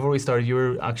we started, you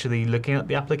were actually looking at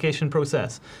the application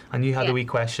process, and you had a wee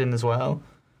question as well.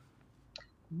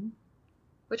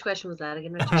 Which question was that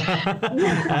again,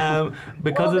 Richard?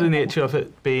 Because of the nature of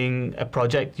it being a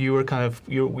project, you were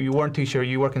you weren't too sure.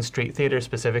 You work in street theatre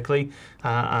specifically,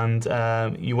 and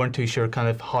you weren't too sure kind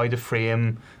of how to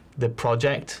frame the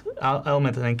project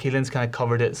element. And then Keelan's kind of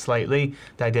covered it slightly,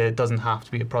 the idea it doesn't have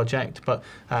to be a project, but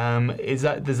does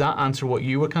that answer what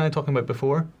you were kind of talking about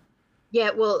before?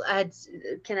 Yeah, well, I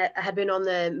had been on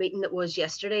the meeting that was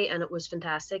yesterday, and it was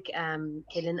fantastic.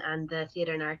 Keelan and the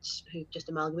Theatre and Arts, who just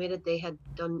amalgamated, they had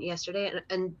done yesterday,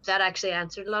 and that actually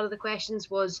answered a lot of the questions.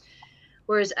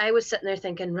 Whereas I was sitting there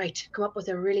thinking, right, come up with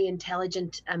a really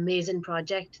intelligent, amazing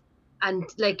project, and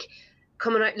like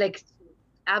coming out like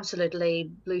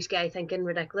absolutely blue sky thinking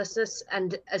ridiculousness.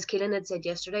 And as Keelan had said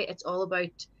yesterday, it's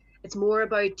more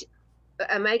about,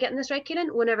 am I getting this right,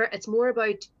 Keelan? Whenever it's more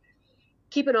about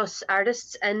keeping us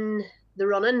artists in the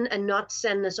running and not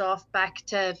sending us off back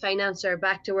to finance or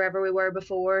back to wherever we were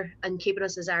before, and keeping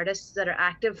us as artists that are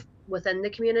active within the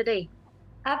community.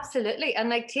 Absolutely. And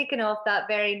like taking off that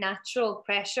very natural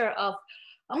pressure of,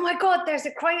 oh my God, there's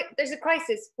a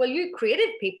crisis. Well, you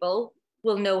creative people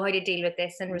will know how to deal with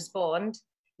this and respond.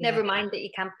 Never mind that you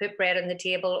can't put bread on the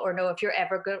table or know if you're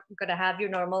ever going to have your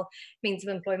normal means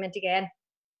of employment again.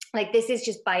 Like, this is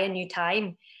just buying you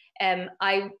time.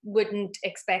 I wouldn't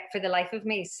expect for the life of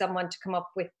me someone to come up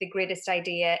with the greatest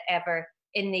idea ever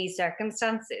in these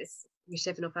circumstances. You're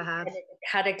saving up a hat.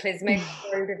 Cataclysmic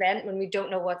world event when we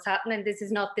don't know what's happening. This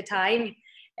is not the time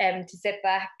to sit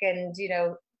back and, you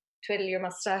know, twiddle your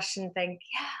mustache and think,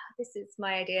 yeah, this is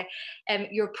my idea.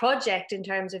 Your project in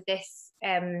terms of this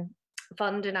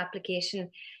fund and application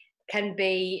can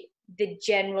be the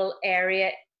general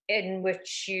area in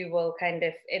which you will kind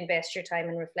of invest your time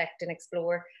and reflect and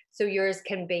explore. So yours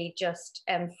can be just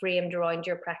framed around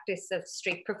your practice of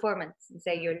street performance, and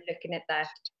say you're looking at that.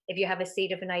 If you have a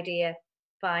seed of an idea,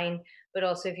 fine. But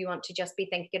also if you want to just be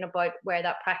thinking about where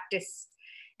that practice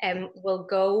will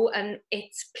go and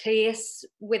its place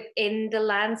within the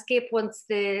landscape once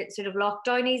the sort of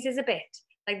lockdown eases a bit.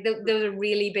 Like those are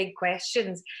really big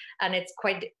questions, and it's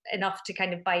quite enough to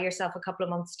kind of buy yourself a couple of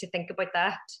months to think about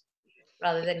that,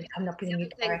 rather than coming up with a new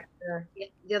character.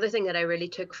 The other thing that I really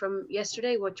took from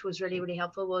yesterday, which was really, really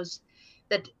helpful, was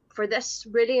that for this,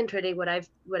 really and truly, what I've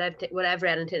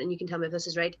read into it, and you can tell me if this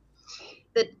is right,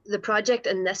 that the project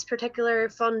in this particular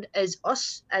fund is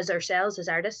us as ourselves as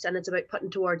artists, and it's about putting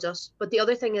towards us. But the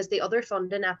other thing is the other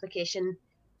funding application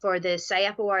for the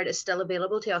SciAp award is still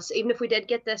available to us. Even if we did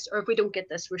get this, or if we don't get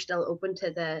this, we're still open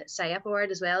to the SciAp award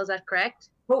as well. Is that correct?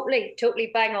 Totally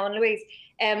bang on, Louise.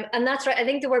 And that's right. I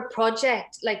think the word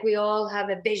project, like we all have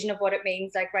a vision of what it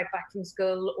means, like right back from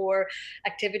school or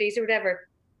activities or whatever.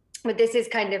 But this is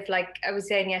kind of like I was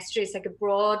saying yesterday, it's like a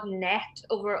broad net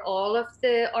over all of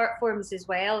the art forms as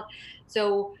well.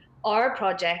 So our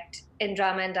project in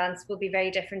drama and dance will be very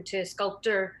different to a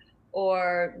sculptor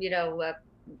or, you know, a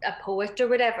poet or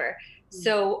whatever.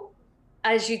 So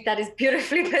that is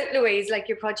beautifully put, Louise, like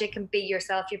your project can be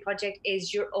yourself. Your project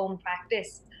is your own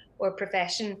practice or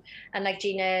profession. And like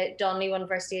Gina Donnelly, one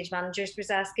of our stage managers, was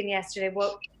asking yesterday,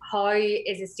 how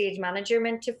is a stage manager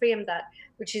meant to frame that?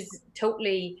 Which is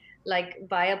totally like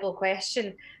viable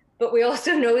question. But we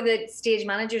also know that stage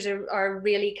managers are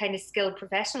really kind of skilled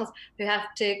professionals who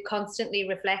have to constantly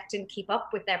reflect and keep up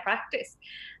with their practice.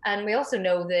 And we also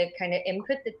know the kind of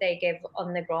input that they give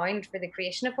on the ground for the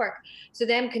creation of work. So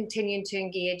them continuing to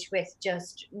engage with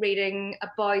just reading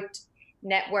about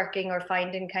networking or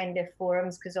finding kind of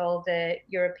forums, because all the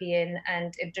European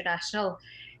and international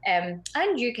and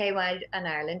UK-wide and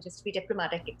Ireland, just to be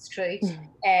diplomatic, it's true,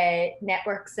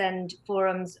 networks and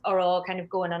forums are all kind of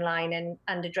going online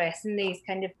and addressing these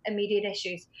kind of immediate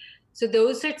issues. So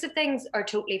those sorts of things are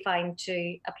totally fine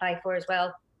to apply for as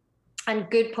well. And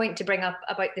good point to bring up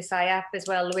about the SciAp as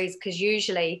well, Louise, because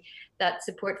usually that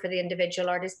support for the individual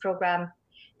artist programme,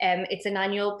 it's an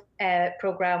annual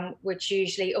programme which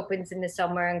usually opens in the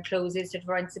summer and closes at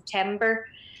around September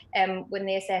when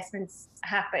the assessments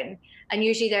happen. And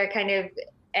usually there are kind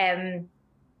of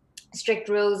strict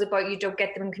rules about you don't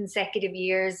get them in consecutive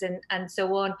years and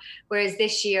so on. Whereas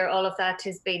this year, all of that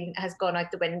has gone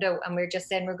out the window, and we're just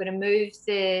saying we're going to move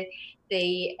the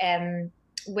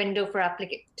window for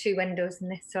two windows in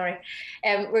this, sorry.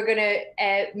 We're going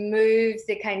to move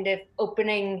the kind of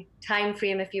opening time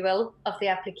frame, if you will, of the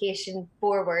application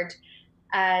forward.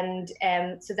 And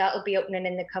so that will be opening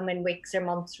in the coming weeks or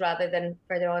months rather than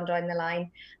further on down the line.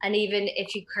 And even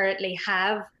if you currently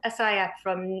have a SciAp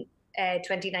from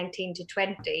 2019 to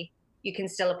 20, you can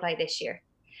still apply this year.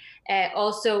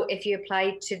 Also, if you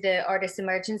apply to the Artist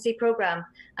Emergency Programme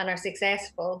and are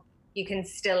successful, you can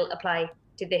still apply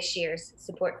to this year's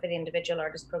support for the Individual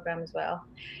Artist Programme as well.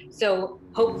 So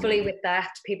hopefully with that,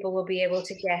 people will be able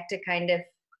to get a kind of,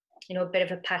 you know, a bit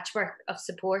of a patchwork of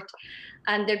support,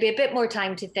 and there'll be a bit more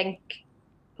time to think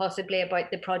possibly about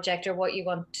the project or what you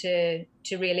want to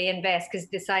really invest, because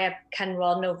the SciAp can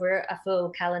run over a full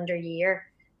calendar year.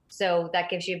 So that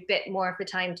gives you a bit more of a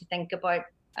time to think about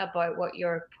what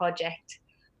your project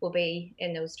will be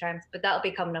in those terms. But that'll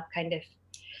be coming up kind of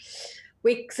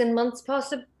weeks and months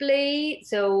possibly.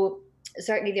 So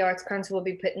certainly the Arts Council will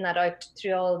be putting that out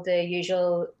through all the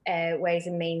usual ways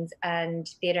and means, and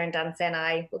Theatre and Dance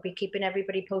NI will be keeping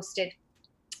everybody posted.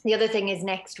 The other thing is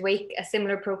next week, a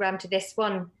similar programme to this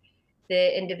one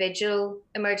The individual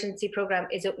emergency programme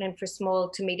is opening for small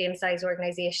to medium-sized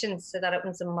organisations. So that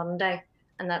opens on Monday,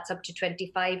 and that's up to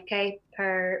 25k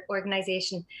per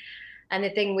organisation. And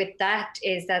the thing with that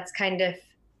is that's kind of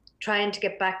trying to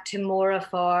get back to more of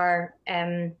our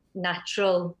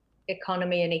natural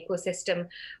economy and ecosystem,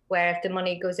 where if the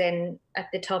money goes in at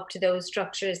the top to those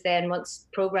structures, then once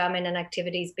programming and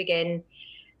activities begin,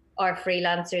 our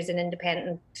freelancers and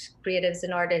independent creatives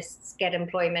and artists get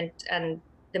employment and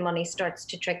the money starts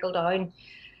to trickle down.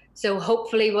 So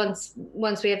hopefully once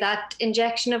we have that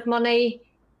injection of money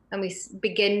and we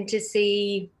begin to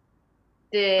see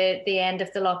the end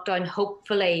of the lockdown,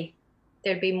 hopefully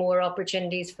there'll be more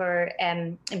opportunities for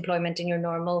employment in your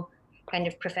normal kind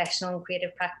of professional and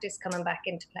creative practice coming back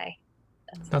into play.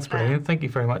 That's brilliant. Thank you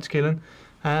very much, Kaylin.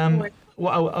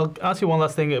 Well, I'll ask you one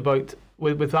last thing about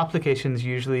with applications.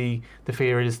 Usually, the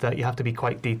fear is that you have to be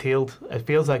quite detailed. It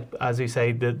feels like, as you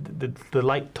say, the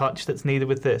light touch that's needed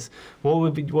with this. What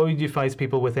would you advise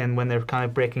people within when they're kind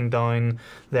of breaking down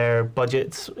their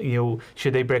budgets? You know,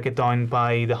 should they break it down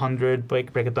by the 100,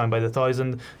 break it down by the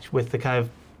 1,000, with the kind of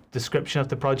description of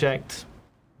the project?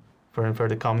 For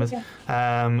inverted commas, you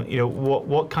know,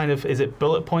 what kind of, is it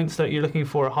bullet points that you're looking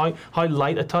for? How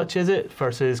light a touch is it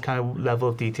versus kind of level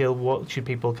of detail? What should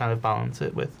people kind of balance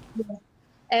it with?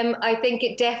 I think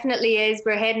it definitely is.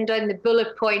 We're heading down the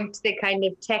bullet point, the kind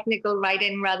of technical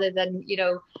writing rather than, you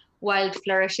know, wild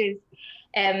flourishes.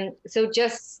 So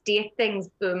just state things,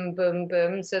 boom, boom,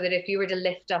 boom, so that if you were to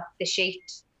lift up the sheet,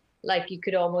 like you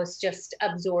could almost just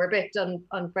absorb it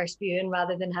on first viewing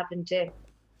rather than having to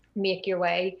make your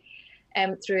way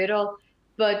through it all.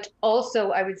 But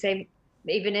also I would say,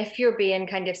 even if you're being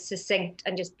kind of succinct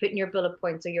and just putting your bullet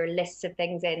points or your lists of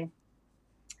things in,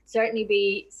 certainly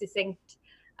be succinct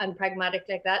and pragmatic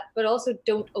like that, but also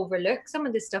don't overlook some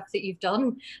of the stuff that you've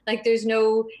done. Like there's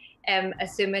no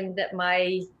assuming that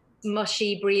my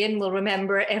mushy brain will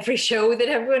remember every show that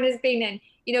everyone has been in.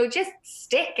 You know, just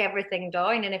stick everything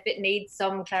down, and if it needs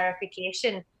some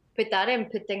clarification, put that in,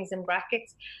 put things in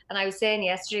brackets. And I was saying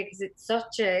yesterday, because it's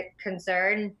such a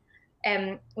concern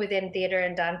within theatre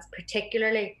and dance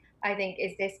particularly, I think,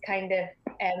 is this kind of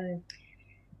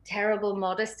terrible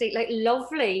modesty, like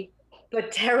lovely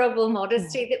but terrible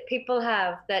modesty that people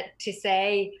have, that to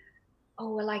say,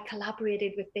 oh well, I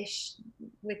collaborated with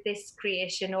this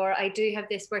creation, or I do have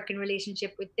this working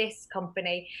relationship with this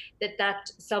company,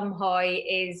 that somehow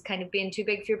is kind of being too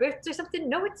big for your boots or something.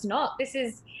 No, it's not. This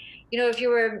is, you know, if you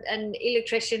were an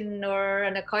electrician or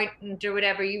an accountant or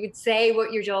whatever, you would say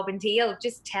what your job entailed.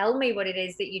 Just tell me what it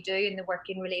is that you do in the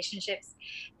working relationships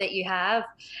that you have.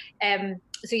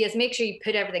 So yes, make sure you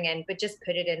put everything in, but just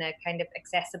put it in a kind of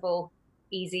accessible,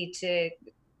 easy to,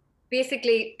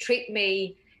 basically treat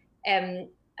me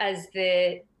as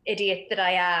the idiot that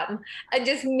I am, and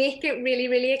just make it really,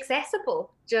 really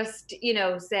accessible. Just, you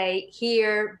know, say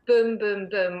here, boom, boom,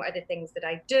 boom, are the things that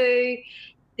I do.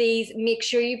 These, make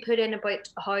sure you put in about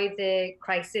how the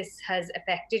crisis has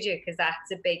affected you, because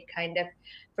that's a big kind of,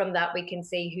 from that we can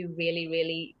see who really,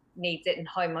 really needs it and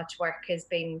how much work has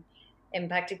been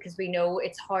impacted, because we know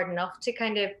it's hard enough to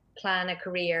kind of plan a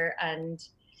career and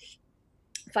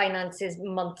finances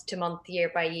month to month, year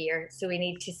by year. So we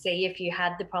need to see if you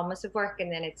had the promise of work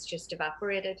and then it's just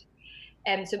evaporated.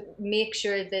 So make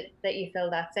sure that you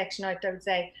fill that section out, I would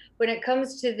say. When it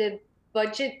comes to the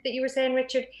budget that you were saying,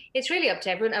 Richard, it's really up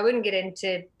to everyone. I wouldn't get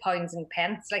into pounds and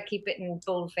pence, like keep it in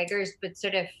bold figures, but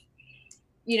sort of,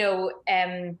 you know,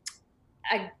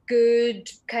 a good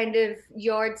kind of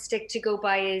yardstick to go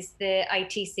by is the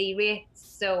ITC rates.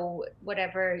 So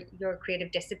whatever your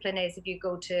creative discipline is, if you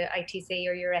go to ITC,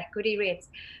 or your equity rates.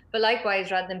 But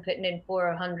likewise, rather than putting in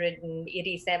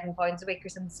 £487 a week or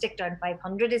something, stick down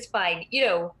 500 is fine. You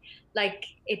know, like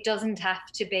it doesn't have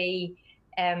to be,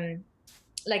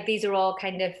 like these are all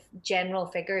kind of general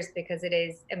figures, because it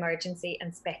is emergency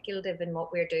and speculative in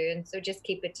what we're doing. So just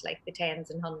keep it to like the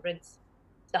tens and hundreds,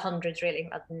 the hundreds really,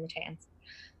 rather than the tens.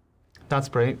 That's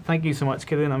brilliant. Thank you so much,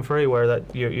 Kaylin. I'm very aware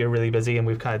that you're really busy, and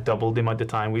we've kind of doubled the amount of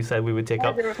time we said we would take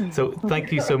up. So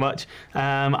thank you so much.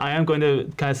 I am going to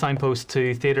kind of signpost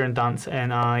to Theatre and Dance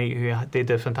NI, who did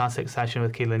a fantastic session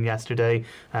with Kaylin yesterday.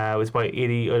 It was about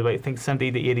 80, or about, I think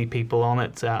 70 to 80 people on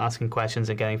it, asking questions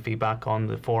and getting feedback on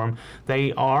the forum.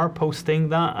 They are posting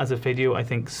that as a video, I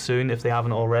think, soon, if they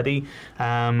haven't already.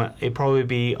 It'll probably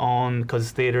be on,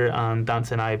 because Theatre and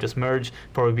Dance NI have just merged,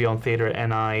 probably be on Theatre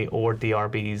NI or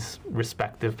DRB's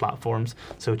respective platforms.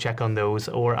 So check on those,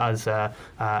 or as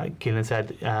Keelan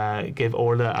said, give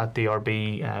Orla at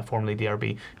DRB, formerly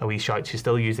DRB, a wee shout. She's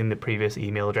still using the previous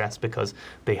email address because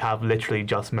they have literally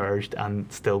just merged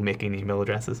and still making email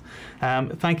addresses.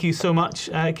 Thank you so much,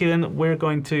 Keelan. We're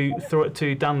going to throw it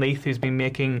to Dan Leith, who's been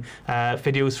making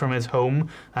videos from his home.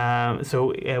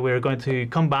 So we're going to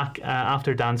come back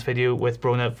after Dan's video with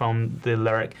Brona from the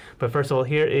Lyric. But first of all,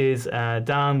 here is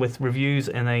Dan with reviews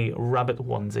in a rabbit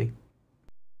onesie.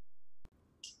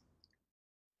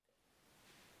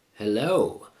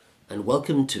 Hello, and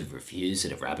welcome to Reviews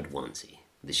in a Rabbit Onesie,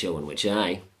 the show in which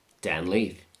I, Dan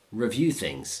Leith, review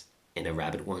things in a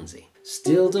rabbit onesie.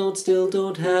 Still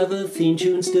don't have a theme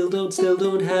tune, still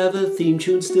don't have a theme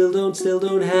tune, still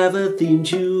don't have a theme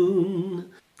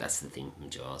tune. That's the theme from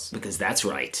Jaws. Because that's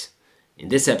right. In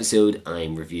this episode,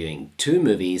 I'm reviewing 2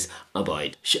 movies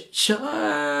about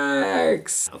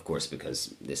sharks. Of course,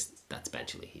 because that's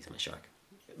Benchley, he's my shark.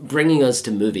 Bringing us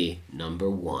to movie number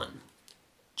 1.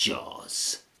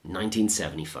 Jaws,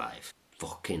 1975.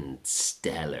 Fucking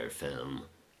stellar film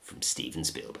from Steven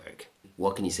Spielberg.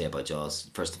 What can you say about Jaws?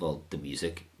 First of all, the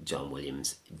music. John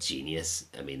Williams, genius.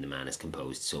 I mean, the man has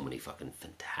composed so many fucking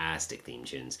fantastic theme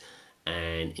tunes.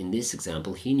 And in this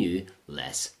example, he knew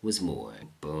less was more.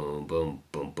 Boom, boom,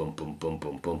 boom, boom, boom, boom,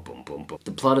 boom, boom, boom, boom, boom.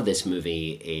 The plot of this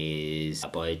movie is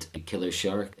about a killer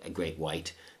shark, a great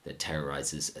white, that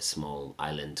terrorizes a small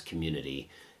island community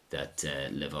that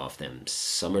live off them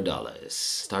summer dollars.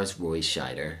 Stars Roy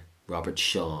Scheider, Robert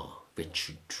Shaw,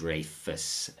 Richard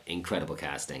Dreyfuss. Incredible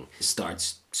casting.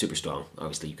 Starts super strong.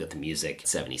 Obviously, you've got the music,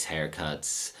 70s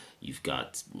haircuts, you've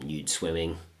got nude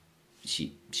swimming.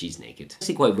 She's naked.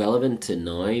 It's quite relevant to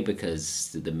now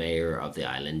because the mayor of the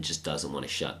island just doesn't want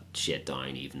to shut shit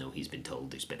down, even though he's been told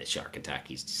there's been a shark attack.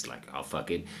 He's just like, oh fuck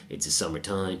it, it's a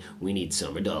summertime, we need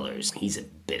summer dollars. He's a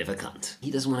bit of a cunt. He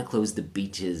doesn't want to close the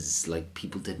beaches like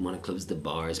people didn't want to close the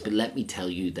bars, but let me tell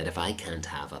you that if I can't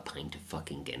have a pint of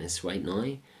fucking Guinness right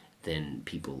now, then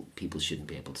people shouldn't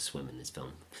be able to swim in this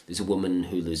film. There's a woman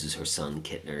who loses her son,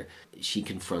 Kittner. She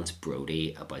confronts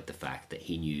Brody about the fact that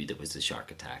he knew there was a shark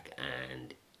attack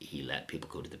and he let people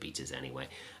go to the beaches anyway.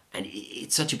 And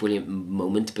it's such a brilliant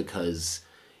moment because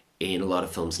in a lot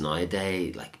of films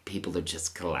nowadays, like, people are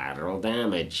just collateral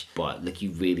damage, but like, you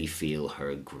really feel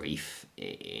her grief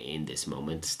in this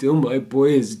moment. Still, my boy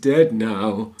is dead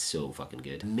now. So fucking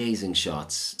good. Amazing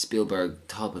shots. Spielberg,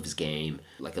 top of his game.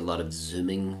 Like a lot of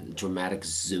zooming, dramatic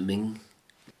zooming.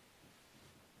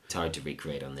 It's hard to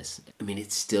recreate on this. I mean,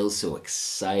 it's still so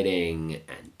exciting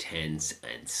and tense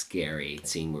and scary. The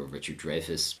scene where Richard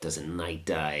Dreyfuss does a night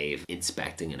dive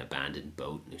inspecting an abandoned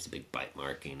boat and there's a big bite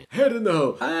mark in it. Head in the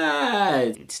hole. Ah!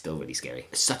 It's still really scary.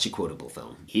 Such a quotable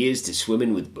film. Here's to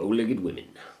swimming with bow-legged women.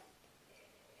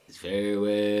 It's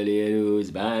farewell to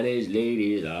Spanish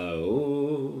ladies.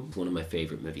 Oh. One of my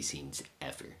favorite movie scenes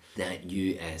ever. That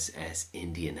USS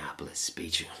Indianapolis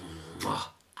speech.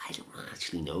 I don't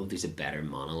actually know if there's a better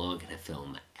monologue in a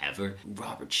film ever.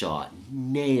 Robert Shaw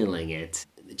nailing it.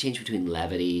 The change between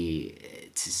levity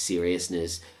to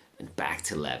seriousness and back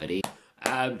to levity.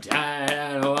 I'm tired,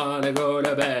 I don't wanna go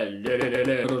to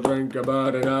bed. I'll drink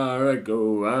about an hour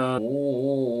ago.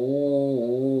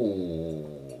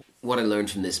 What I learned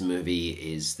from this movie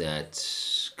is that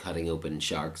cutting open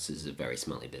sharks is a very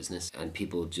smelly business, and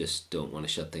people just don't want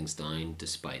to shut things down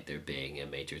despite there being a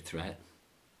major threat.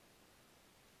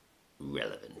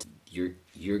 Relevant.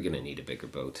 You're gonna need a bigger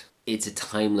boat. It's a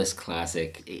timeless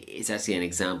classic. It's actually an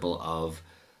example of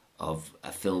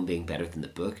a film being better than the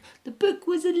book. The book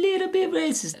was a little bit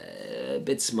racist, a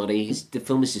bit smutty. The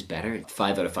film is just better.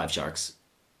 5 out of 5 sharks.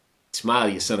 Smile,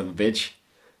 you son of a bitch.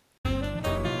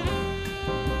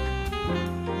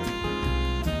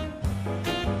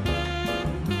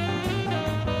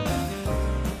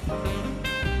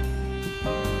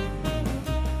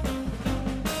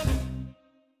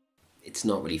 It's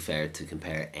not really fair to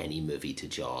compare any movie to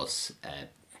Jaws,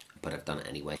 but I've done it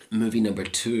anyway. Movie number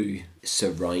 2,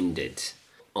 Surrounded,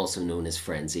 also known as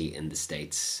Frenzy in the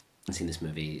States. If you haven't seen this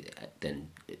movie,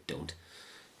 then don't.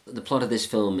 The plot of this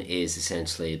film is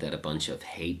essentially that a bunch of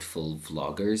hateful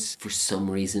vloggers, for some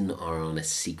reason, are on a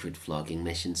secret vlogging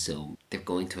mission. So they're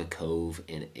going to a cove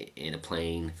in a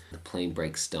plane. The plane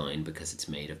breaks down because it's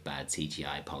made of bad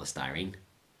CGI polystyrene.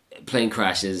 Plane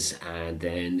crashes and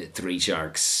then 3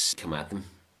 sharks come at them.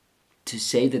 To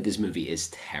say that this movie is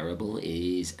terrible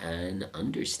is an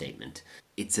understatement.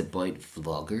 It's about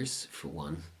vloggers, for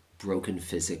one. Broken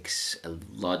physics,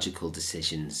 illogical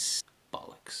decisions,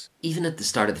 bollocks. Even at the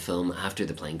start of the film, after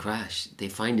the plane crash, they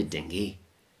find a dinghy.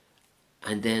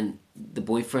 And then the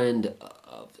boyfriend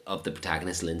of the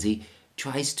protagonist, Lindsay,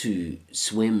 tries to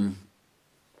swim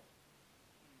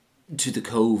to the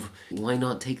cove. Why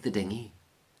not take the dinghy?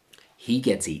 He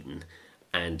gets eaten,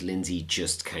 and Lindsay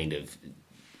just kind of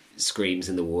screams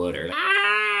in the water.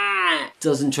 Ah!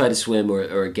 Doesn't try to swim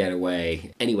or get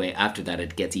away. Anyway, after that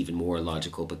it gets even more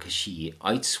illogical because she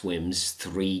outswims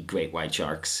 3 great white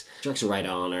sharks. Sharks are right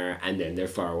on her, and then they're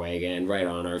far away again, right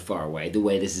on her, far away. The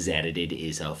way this is edited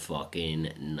is a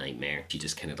fucking nightmare. She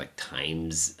just kind of like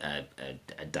times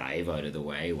a dive out of the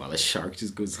way while a shark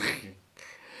just goes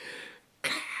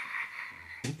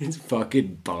it's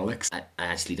fucking bollocks. I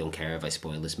actually don't care if I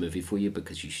spoil this movie for you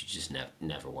because you should just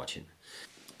never watch it.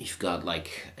 You've got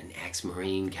like an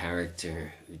ex-Marine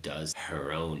character who does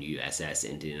her own USS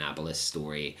Indianapolis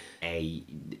story. A,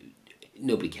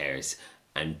 nobody cares.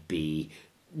 And B,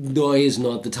 now is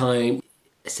not the time.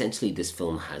 Essentially, this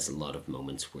film has a lot of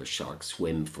moments where sharks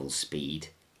swim full speed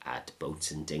at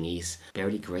boats and dinghies,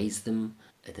 barely graze them,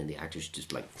 and then the actors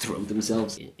just like throw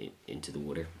themselves into the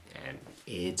water.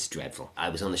 It's dreadful. I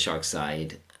was on the shark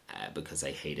side because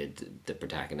I hated the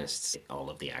protagonists, all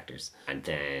of the actors. And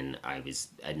then I was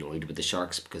annoyed with the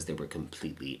sharks because they were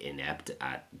completely inept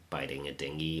at biting a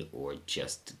dinghy or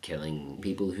just killing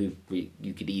people who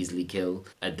you could easily kill.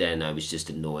 And then I was just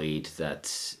annoyed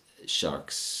that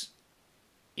sharks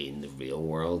in the real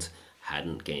world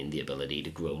hadn't gained the ability to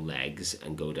grow legs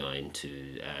and go down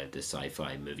to the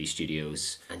sci-fi movie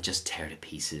studios and just tear to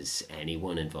pieces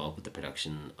anyone involved with the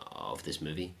production of this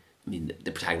movie. I mean,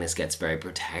 the protagonist gets very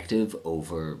protective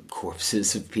over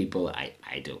corpses of people. I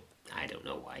don't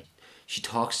know why. She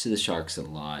talks to the sharks a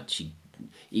lot. She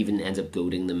even ends up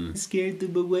goading them. I scared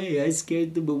them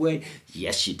away.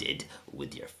 Yes, you did,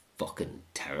 with your fucking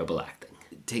terrible acting.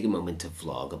 Take a moment to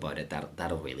vlog about it.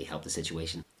 That'll really help the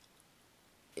situation.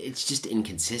 It's just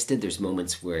inconsistent. There's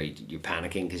moments where you're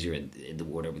panicking because you're in the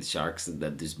water with sharks, and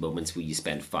then there's moments where you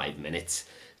spend 5 minutes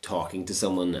talking to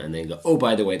someone and then go, oh,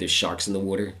 by the way, there's sharks in the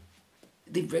water.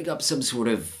 They rig up some sort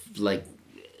of like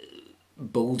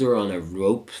boulder on a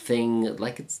rope thing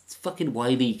like it's fucking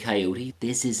Wile E. Coyote.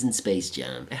 This isn't Space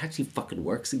Jam. It actually fucking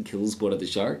works and kills one of the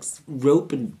sharks.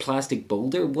 Rope and plastic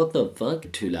boulder? What the fuck?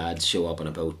 2 lads show up on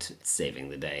a boat saving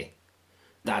the day.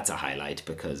 That's a highlight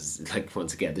because, like,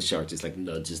 once again, the shark just, like,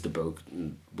 nudges the boat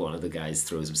and one of the guys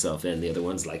throws himself in. The other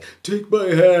one's like, take my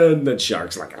hand. And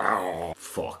shark's like, oh,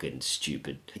 fucking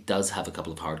stupid. It does have a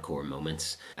couple of hardcore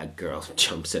moments. A girl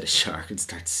jumps at a shark and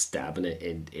starts stabbing it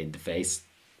in the face.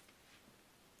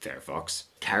 Fair fox.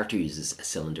 Character uses a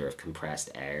cylinder of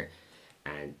compressed air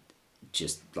and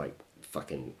just, like,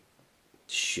 fucking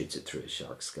shoots it through a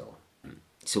shark's skull.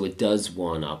 So it does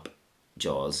one up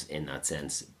Jaws in that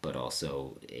sense, but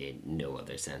also in no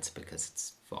other sense because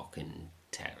it's fucking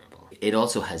terrible. It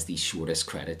also has the shortest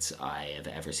credits I have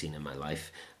ever seen in my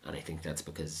life, and I think that's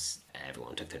because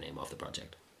everyone took their name off the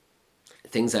project.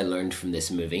 Things I learned from this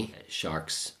movie: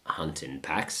 sharks hunt in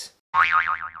packs.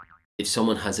 If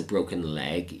someone has a broken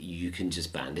leg, you can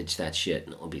just bandage that shit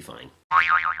and it'll be fine.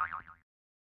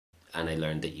 And I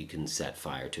learned that you can set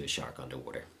fire to a shark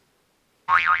underwater.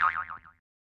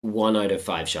 1 out of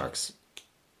 5 sharks.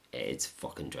 It's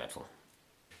fucking dreadful.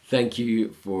 Thank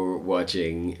you for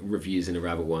watching Reviews in a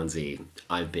Rabbit Onesie.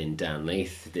 I've been Dan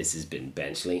Leith. This has been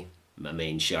Benchley, my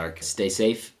main shark. Stay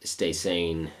safe, stay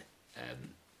sane.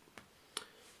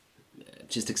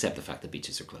 Just accept the fact that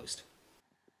beaches are closed.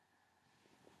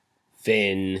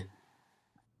 Finn.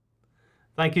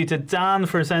 Thank you to Dan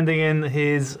for sending in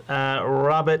his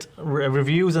rabbit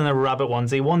reviews in a rabbit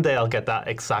onesie. One day I'll get that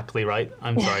exactly right.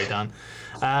 I'm sorry, Dan.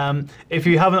 If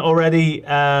you haven't already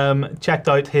checked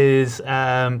out his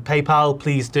PayPal,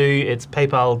 please do. It's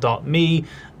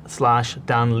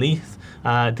paypal.me/Dan Leith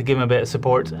to give him a bit of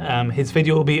support. His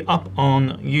video will be up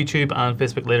on YouTube and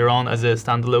Facebook later on as a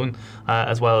standalone,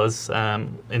 as well as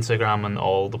Instagram and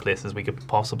all the places we could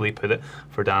possibly put it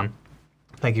for Dan.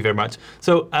 Thank you very much.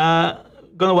 So,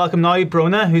 going to welcome now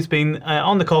Brona, who's been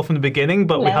on the call from the beginning,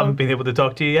 but we haven't been able to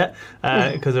talk to you yet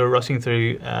because we're rushing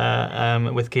through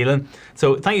with Keelan.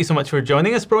 So thank you so much for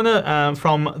joining us, Brona,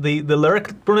 from the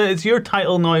Lyric. Brona, is your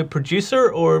title now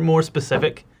producer or more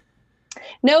specific?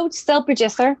 No, it's still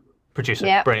producer. Producer,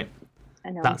 yep. Brilliant.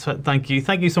 I know. That's what. Thank you.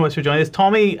 Thank you so much for joining us.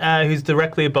 Tommy, who's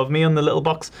directly above me on the little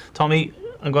box. Tommy,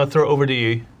 I'm going to throw it over to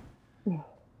you.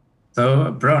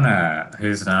 So Brona,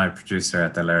 who's now producer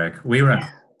at The Lyric, we were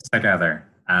together.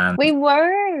 And we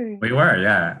were,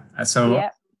 yeah. So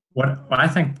what I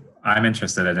think I'm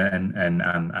interested in,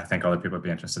 and I think other people would be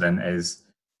interested in, is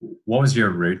what was your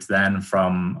route then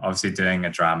from obviously doing a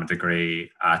drama degree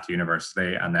at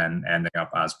university and then ending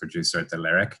up as producer at The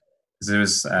Lyric? Because there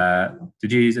was,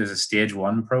 did you use a stage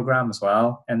 1 program as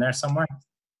well in there somewhere?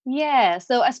 Yeah,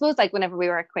 so I suppose like whenever we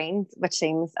were at Queen's, which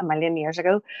seems a million years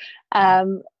ago,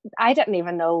 I didn't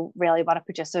even know really what a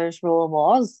producer's role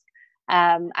was.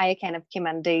 I kind of came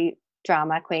into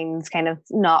drama Queen's kind of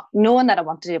not knowing that I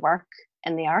wanted to work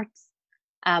in the arts,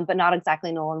 but not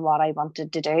exactly knowing what I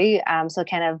wanted to do. So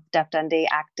kind of dipped into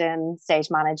acting, stage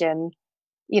managing,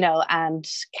 and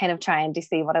kind of trying to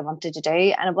see what I wanted to do.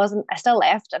 And it wasn't, I still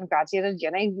left and graduated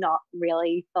uni, not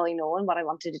really fully knowing what I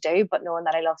wanted to do, but knowing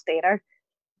that I love theatre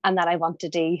and that I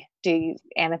wanted to do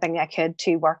anything I could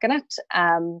to work in it.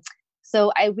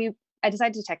 So I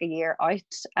decided to take a year out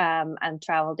and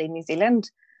travel to New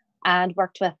Zealand and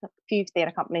worked with a few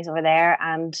theatre companies over there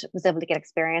and was able to get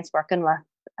experience working with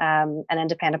an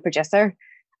independent producer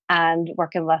and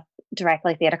working with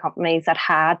directly theatre companies that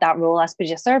had that role as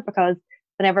producer, because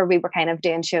whenever we were kind of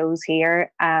doing shows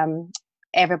here,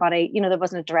 everybody, there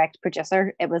wasn't a direct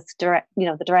producer. It was direct,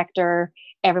 the director,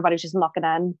 everybody was just mucking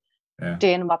in,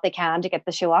 doing what they can to get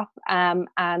the show up.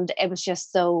 And it was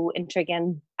just so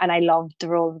intriguing. And I loved the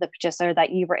role of the producer,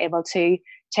 that you were able to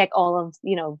take all of,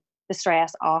 the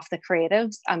stress off the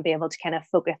creatives and be able to kind of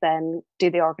focus in, do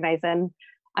the organizing,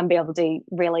 and be able to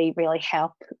really, really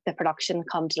help the production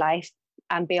come to life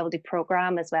and be able to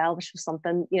program as well, which was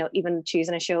something, even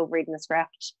choosing a show, reading the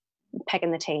script,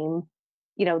 picking the team,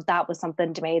 that was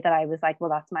something to me that I was like, well,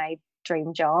 that's my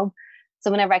dream job.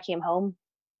 So whenever I came home,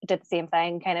 I did the same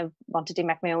thing, kind of wanted to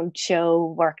make my own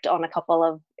show, worked on a couple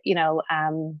of,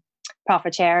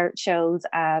 profit share shows.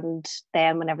 And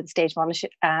then whenever the stage one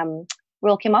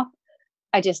role came up,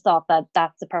 I just thought that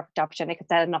that's the perfect opportunity, because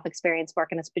I had enough experience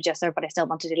working as a producer, but I still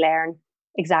wanted to learn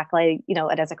exactly,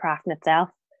 it is a craft in itself.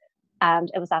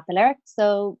 And it was at the Lyric.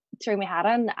 So threw my hat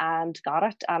in and got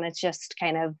it. And it's just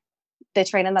kind of the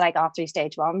training that I got through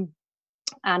stage one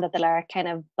and at the Lyric kind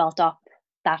of built up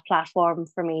that platform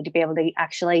for me to be able to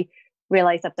actually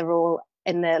realize that the role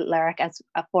in the Lyric as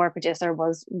for a producer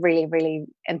was really, really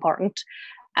important,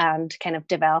 and kind of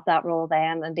develop that role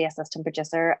then and the assistant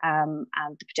producer and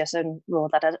the producing role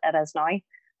that it is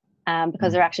now.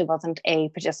 Because there actually wasn't a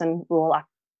producing role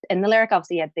in the Lyric.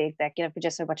 Obviously, you had the executive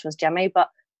producer, which was Jimmy, but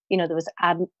there was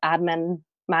admin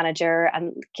manager,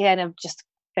 and kind of just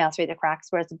fell through the cracks,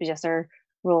 whereas the producer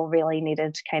role really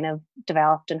needed kind of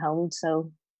developed and honed.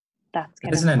 So that's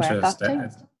kind of where I got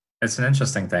to. It's an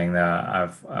interesting thing that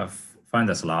I've found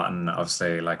this a lot, and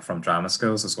obviously like from drama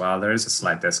schools as well, there is a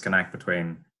slight disconnect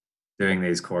between doing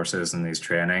these courses and these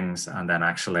trainings and then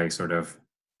actually sort of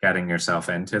getting yourself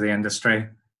into the industry.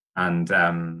 And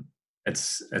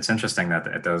it's interesting that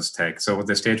it does take, so with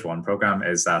the stage one program,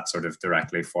 is that sort of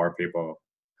directly for people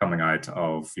coming out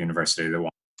of university that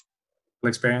want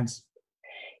experience?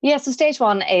 Yeah, so stage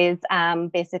one is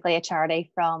basically a charity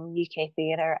from UK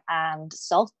Theatre and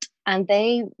SALT, and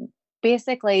they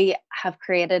basically have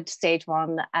created stage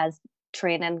one as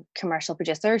training commercial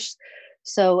producers.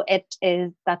 So it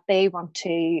is that they want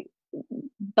to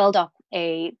build up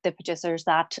the producers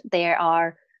that they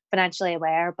are financially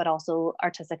aware but also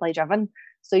artistically driven.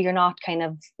 So you're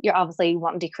obviously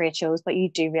wanting to create shows, but you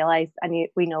do realize, and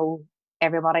we know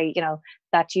everybody,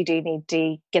 that you do need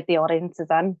to get the audiences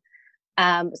in.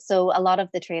 So a lot of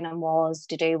the training was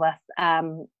to do with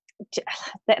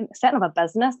setting up a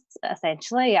business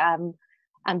essentially, and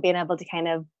being able to kind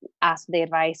of ask for the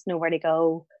advice, know where to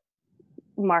go,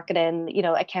 marketing,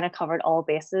 it kind of covered all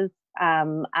bases,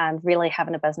 and really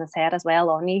having a business head as well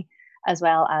on you, as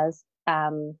well as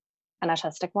an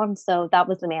artistic one. So that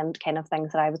was the main kind of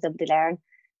things that I was able to learn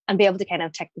and be able to kind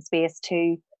of take the space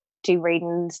to do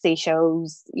reading, see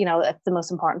shows. It's the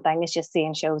most important thing, is just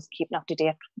seeing shows, keeping up to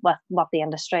date with what the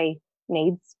industry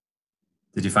needs.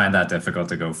 Did you find that difficult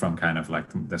to go from kind of like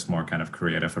this more kind of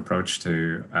creative approach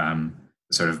to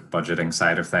sort of budgeting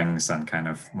side of things and kind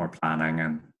of more planning?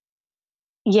 And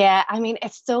yeah, I mean,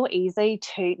 it's so easy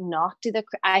to not do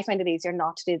I find it easier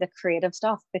not to do the creative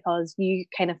stuff, because you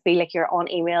kind of feel like you're on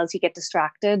emails, you get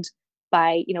distracted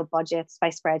by budgets, by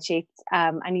spreadsheets,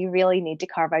 and you really need to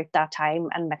carve out that time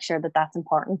and make sure that that's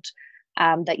important,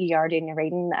 that you are doing your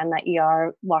reading and that you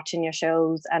are watching your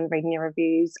shows and reading your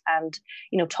reviews and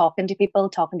talking to people,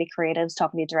 talking to creatives,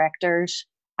 talking to directors,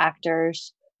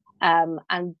 actors,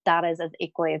 and that is as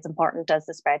equally as important as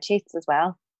the spreadsheets as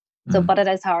well. So, but it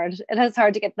is hard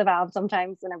to get the van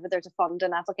sometimes whenever there's a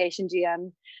funding application due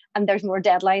in and there's more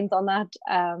deadlines on that.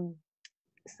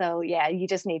 So yeah, you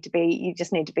just need to be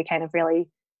kind of really,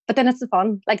 but then it's the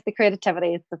fun, like the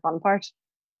creativity is the fun part.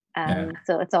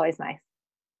 So it's always nice.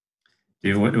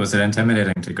 Was it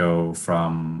intimidating to go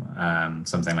from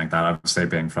something like that? Obviously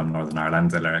being from Northern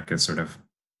Ireland, the Lyric is sort of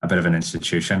a bit of an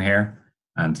institution here.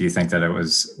 And do you think that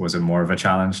was it more of a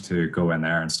challenge to go in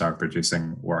there and start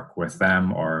producing work with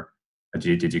them, or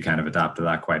did you kind of adapt to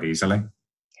that quite easily?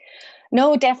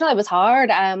 No, definitely it was hard.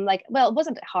 Well, it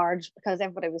wasn't hard because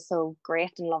everybody was so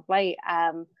great and lovely.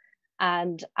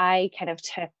 And I kind of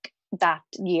took that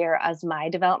year as my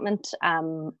development,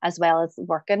 as well as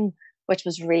working, which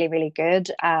was really, really good.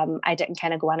 I didn't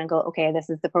kind of go in and go, okay, this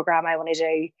is the program I want to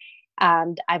do,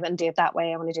 and I wouldn't do it that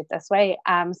way. I want to do it this way.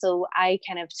 So I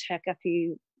kind of took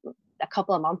a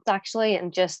couple of months actually,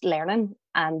 and just learning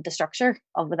and the structure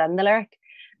of within the lyric,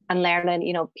 and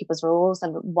learning, people's roles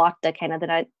and what the kind of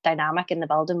the dynamic in the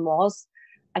building was,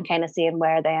 and kind of seeing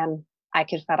where then I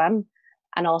could fit in,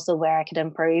 and also where I could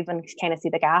improve and kind of see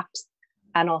the gaps,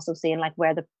 and also seeing like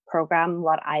where the program,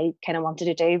 what I kind of wanted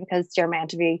to do, because you're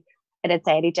meant to be, it had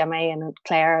Sadie, Jimmy and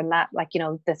Claire and that, like,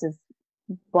 this is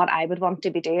what I would want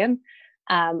to be doing.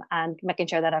 And making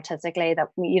sure that artistically that,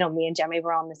 me and Jimmy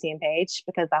were on the same page,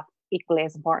 because that's equally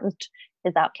as important,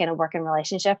 is that kind of working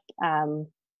relationship.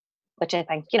 Which I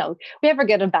think, we have our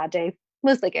good and bad days,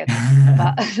 mostly good.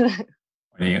 But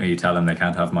you tell them they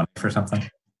can't have money for something.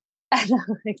 I know,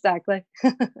 exactly.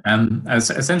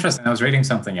 It's interesting. I was reading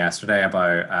something yesterday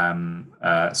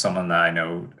about someone that I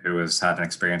know who has had an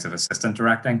experience of assistant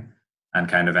directing and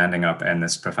kind of ending up in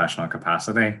this professional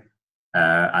capacity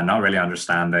and not really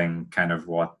understanding kind of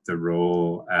what the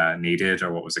role needed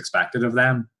or what was expected of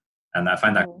them. And I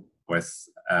find that with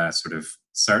sort of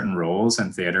certain roles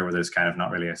in theatre where there's kind of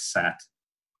not really a set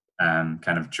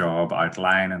kind of job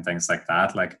outline and things like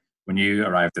that. Like when you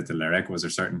arrived at the Lyric, was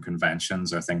there certain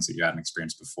conventions or things that you hadn't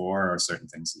experienced before, or certain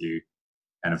things that you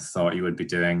kind of thought you would be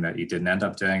doing that you didn't end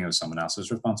up doing? It was someone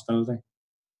else's responsibility?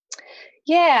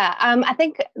 Yeah, I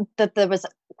think that there was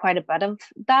quite a bit of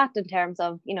that in terms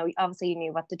of, obviously you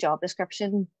knew what the job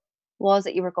description was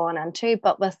that you were going into,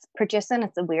 but with producing,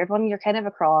 it's a weird one. You're kind of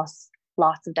across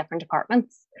lots of different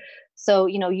departments. So,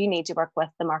 you need to work with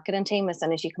the marketing team as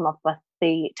soon as you come up with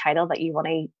the title that you want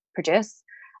to produce,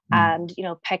 and,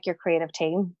 pick your creative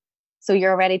team. So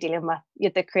you're already dealing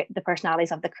with the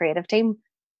personalities of the creative team,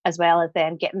 as well as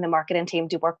then getting the marketing team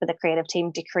to work with the creative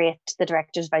team to create the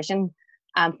director's vision,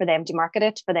 for them to market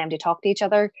it, for them to talk to each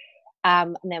other.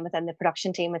 And then within the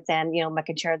production team, it's then,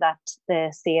 making sure that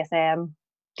the CSM,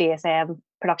 DSM,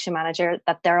 production manager,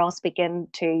 that they're all speaking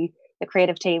to the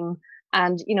creative team.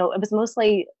 And, it was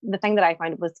mostly, the thing that I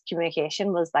found was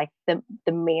communication was like the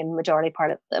main majority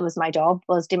part of it. Was my job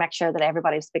was to make sure that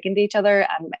everybody was speaking to each other.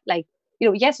 And like,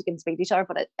 yes, you can speak to each other,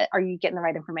 but are you getting the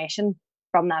right information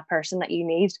from that person that you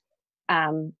need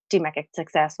to make it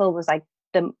successful, was like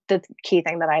the key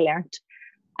thing that I learned.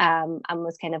 And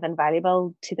was kind of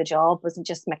invaluable to the job, was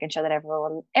just making sure that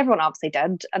everyone obviously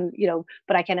did. And,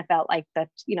 but I kind of felt like that,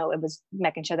 it was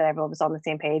making sure that everyone was on the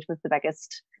same page was the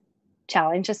biggest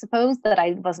challenge, I suppose, that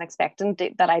I wasn't expecting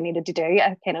that I needed to do.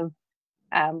 I kind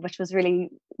of, which was really,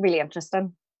 really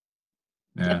interesting,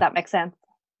 if that makes sense.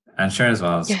 And sure, as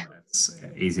well, it's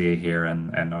easy here in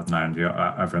Northern Ireland.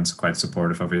 Everyone's quite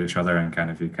supportive of each other, and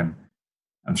kind of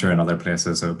I'm sure in other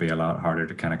places it would be a lot harder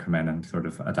to kind of come in and sort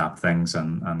of adapt things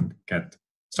and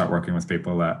start working with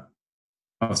people that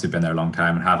obviously been there a long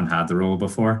time and haven't had the role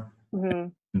before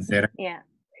in theatre.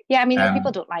 Yeah, I mean,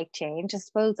 people don't like change, I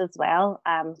suppose, as well.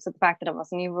 So the fact that it was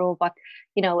a new role, but,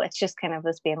 it's just kind of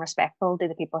us being respectful to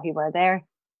the people who were there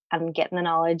and getting the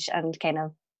knowledge and kind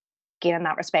of gaining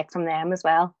that respect from them as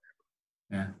well.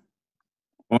 Yeah.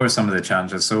 What were some of the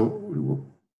challenges? So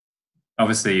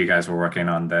obviously you guys were working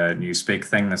on the Newspeak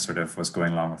thing that sort of was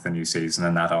going along with the new season,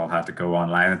 and that all had to go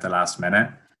online at the last minute.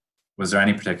 Was there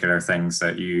any particular things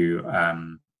that you...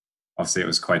 obviously, it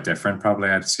was quite different, probably,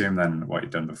 I'd assume, than what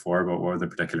you'd done before. But what were the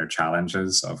particular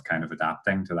challenges of kind of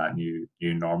adapting to that new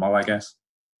normal, I guess?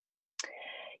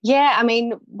 Yeah, I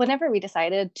mean, whenever we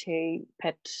decided to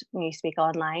put Newspeak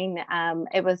online,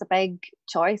 it was a big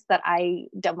choice that I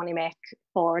didn't want to make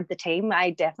for the team.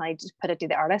 I definitely just put it to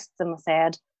the artists and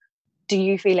said, do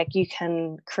you feel like you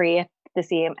can create the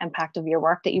same impact of your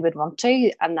work that you would want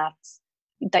to? And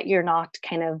that you're not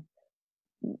kind of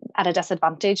at a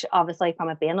disadvantage, obviously, from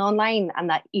it being online, and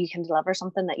that you can deliver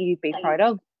something that you'd be proud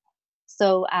of.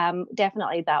 So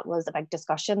definitely that was a big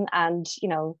discussion, and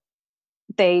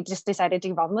they just decided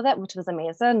to run with it, which was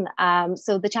amazing.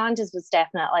 So the challenges was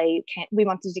definitely, we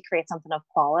wanted to create something of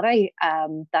quality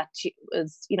that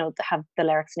was, to have the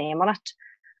Lyrics name on it,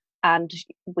 and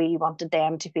we wanted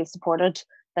them to feel supported,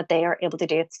 that they are able to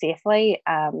do it safely,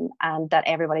 and that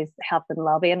everybody's health and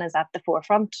well-being is at the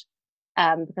forefront.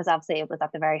 Because obviously it was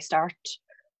at the very start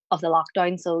of the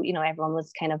lockdown, so everyone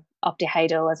was kind of up to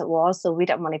high-do as it was, so we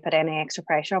didn't want to put any extra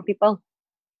pressure on people.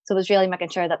 So it was really making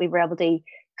sure that we were able to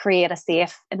create a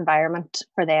safe environment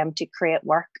for them to create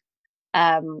work,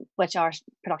 which our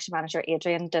production manager,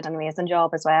 Adrian, did an amazing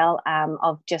job as well,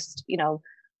 of just,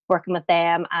 working with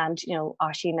them, and,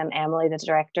 Oisin and Emily, the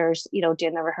directors,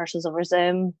 doing the rehearsals over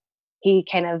Zoom. He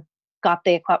kind of got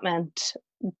the equipment,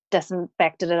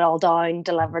 disinfected it all down,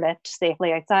 delivered it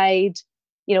safely outside,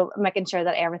 making sure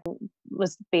that everything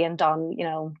was being done,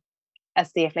 as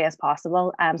safely as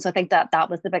possible. So I think that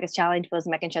was the biggest challenge, was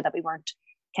making sure that we weren't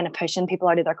kind of pushing people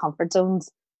out of their comfort zones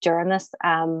during this,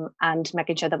 and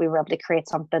making sure that we were able to create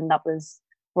something that was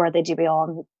worthy to be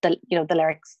on the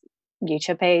lyrics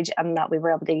YouTube page, and that we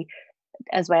were able to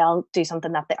as well do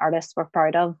something that the artists were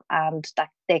proud of, and that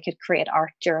they could create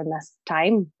art during this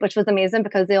time, which was amazing,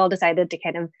 because they all decided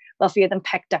to a few of them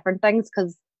picked different things,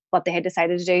 because what they had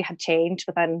decided to do had changed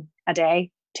within a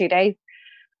day, 2 days,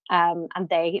 and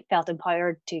they felt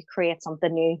empowered to create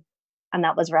something new, and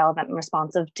that was relevant and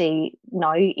responsive to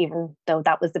now, even though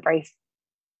that was the brief,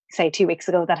 say 2 weeks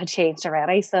ago, that had changed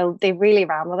already. So they really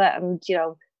ran with it,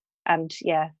 and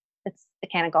yeah, it's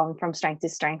kind of gone from strength to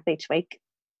strength each week.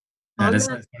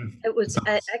 It was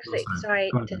actually,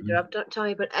 sorry to interrupt,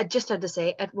 Tommy, but I just had to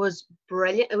say, it was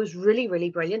brilliant. It was really,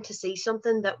 really brilliant to see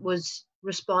something that was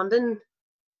responding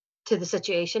to the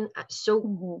situation.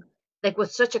 So, like,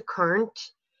 with such a current,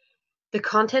 the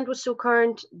content was so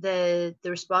current, the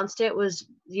response to it was,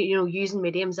 using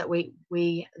mediums that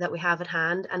we have at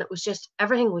hand, and it was just,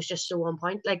 everything was just so on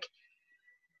point. Like,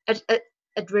 it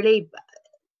really,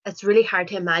 it's really hard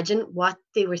to imagine what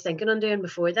they were thinking on doing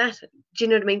before that. Do you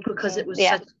know what I mean? Because it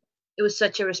was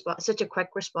such a response, such a quick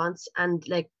response, and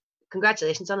like,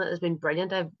 congratulations on it. It's been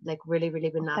brilliant. I've like really,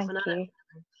 really been laughing at it.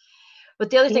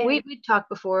 But the other thing, we talked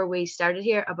before we started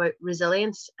here about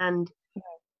resilience, and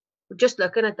just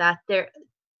looking at that there,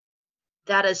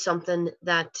 that is something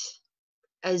that,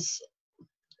 as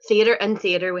in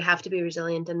theatre, we have to be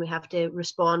resilient, and we have to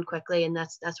respond quickly, and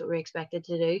that's what we're expected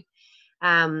to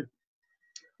do.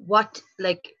 What,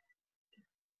 like,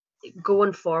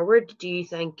 going forward, do you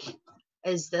think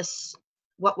is this,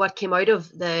 what came out of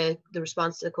the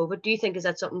response to the COVID? Do you think, is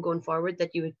that something going forward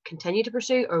that you would continue to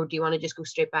pursue, or do you want to just go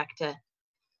straight back to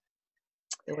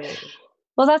the way it is?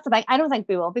 Well, that's the thing. I don't think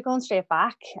we will be going straight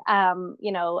back. And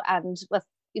with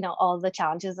all the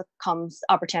challenges that comes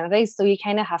opportunities. So you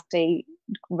kind of have to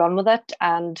run with it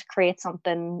and create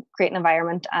an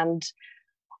environment and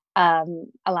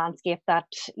a landscape that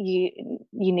you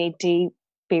need to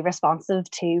be responsive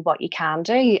to what you can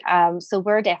do. So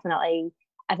we're definitely,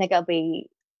 I think it'll be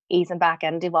easing back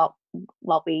into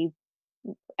what we,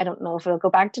 I don't know if it'll go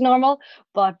back to normal,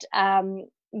 but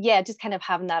just kind of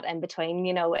having that in between,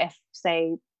 if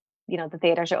say, the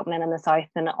theatres are opening in the south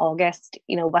in August,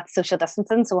 what's social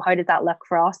distancing? So how does that look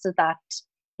for us? Is that,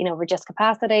 reduced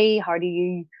capacity? How do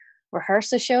you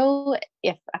rehearse a show?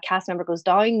 If a cast member goes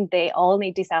down, they all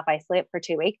need to self-isolate for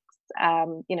 2 weeks.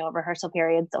 Rehearsal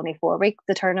period's only 4 weeks.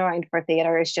 The turnaround for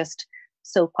theatre is just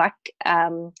so quick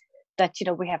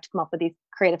that we have to come up with these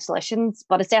creative solutions.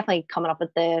 But it's definitely coming up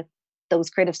with those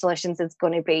creative solutions is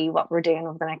going to be what we're doing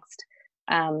over the next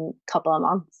couple of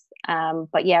months.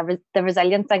 But yeah, the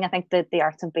resilience thing, I think that the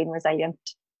arts have been resilient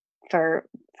for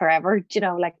forever.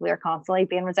 Like, we're constantly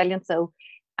being resilient. So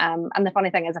and the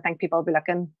funny thing is, I think people will be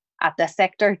looking at this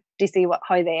sector to see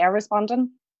how they are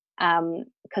responding,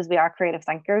 because we are creative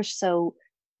thinkers. So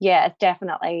yeah, it's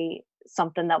definitely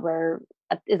something that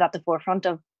is at the forefront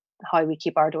of how we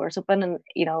keep our doors open, and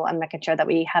and making sure that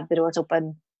we have the doors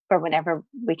open for whenever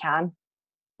we can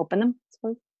open them, I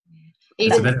suppose.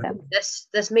 Even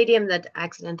this medium that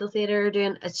accidental theatre are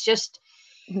doing, it's just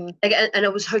like, and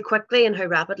it was how quickly and how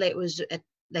rapidly it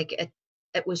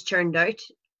was turned out.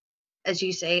 As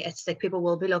you say, it's like people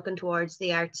will be looking towards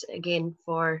the arts again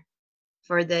for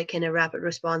the kind of rapid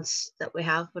response that we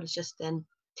have. But it's just then,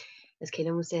 as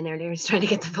Keelan was saying earlier, it's trying to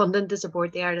get the funding to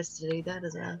support the artists to do that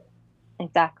as well.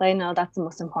 Exactly. No, that's the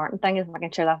most important thing, is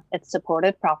making sure that it's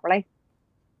supported properly.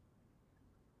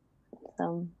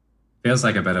 So feels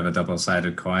like a bit of a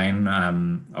double-sided coin.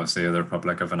 Obviously, the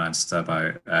Republic have announced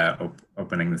about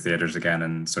opening the theatres again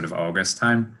in sort of August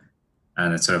time.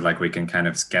 And it's sort of like we can kind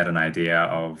of get an idea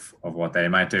of what they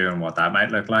might do and what that might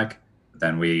look like. But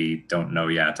then we don't know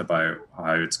yet about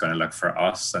how it's going to look for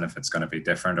us, and if it's going to be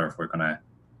different, or if we're going to.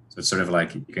 So it's sort of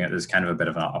like there's kind of a bit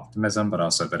of an optimism, but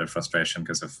also a bit of frustration,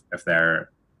 because if they're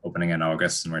opening in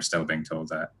August and we're still being told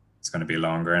that it's going to be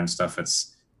longer and stuff,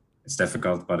 it's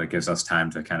difficult, but it gives us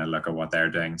time to kind of look at what they're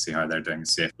doing, see how they're doing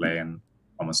safely, and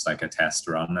almost like a test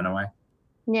run in a way.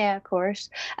 Yeah, of course.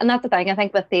 And that's the thing. I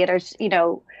think with theatres,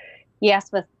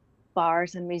 yes, with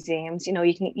bars and museums,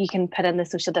 you can put in the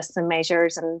social distancing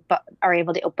measures but are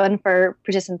able to open for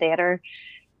producing theatre.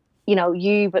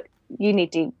 But you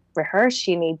need to rehearse,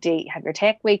 you need to have your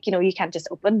tech week, you can't just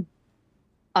open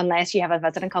unless you have a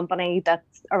visiting company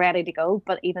that's ready to go.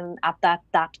 But even at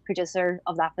that producer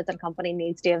of that visiting company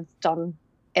needs to have done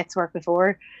its work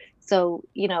before. So,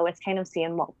 it's kind of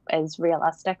seeing what is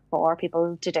realistic for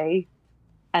people to do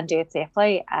and do it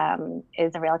safely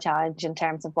is a real challenge in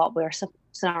terms of what we're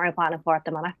scenario planning for at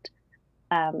the minute.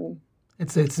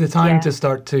 It's the time to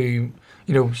start to,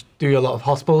 do a lot of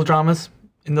hospital dramas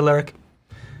in the Lyric.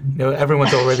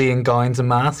 Everyone's already in gowns and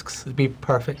masks. It'd be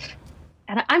perfect.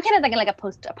 And I'm kind of thinking like a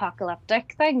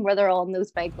post-apocalyptic thing where they're all in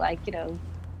those big,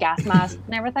 gas masks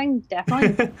and everything.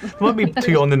 Definitely. It might be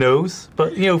too on the nose,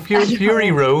 but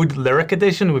Fury Road Lyric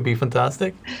Edition would be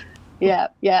fantastic. Yeah.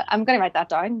 I'm going to write that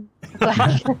down.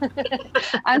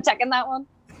 I'm checking that one.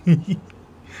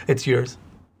 It's yours.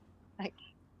 You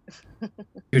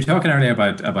were talking earlier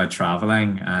about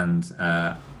traveling, and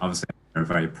obviously you're a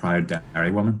very proud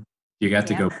Derry woman. Do you get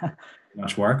to go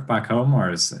much work back home,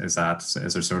 or is there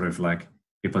sort of like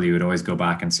people you would always go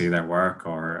back and see their work,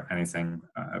 or anything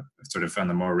sort of on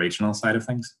the more regional side of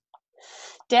things?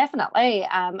 Definitely.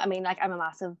 I'm a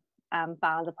massive fan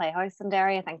of the Playhouse in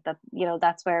Derry. I think that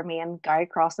that's where me and Gary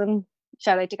Crossan,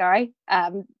 shout out to Gary,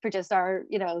 produced our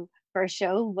first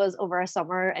show was over a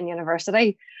summer in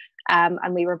university,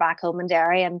 and we were back home in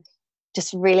Derry and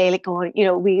just really going,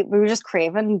 we were just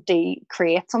craving to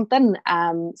create something.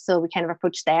 So we kind of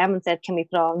approached them and said, can we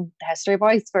put on the History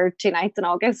Boys for 2 nights in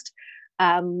August?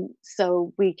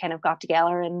 So we kind of got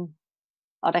together and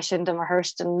auditioned and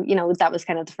rehearsed, and that was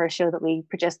kind of the first show that we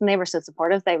produced, and they were so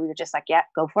supportive. They were just like, yeah,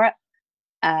 go for it,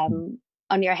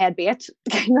 on your head be it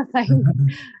kind of thing.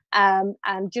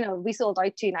 And we sold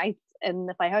out 2 nights in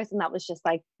the Playhouse, and that was just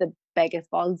like the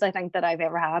biggest buzz I think that I've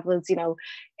ever had. Was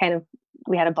kind of,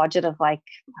 we had a budget of like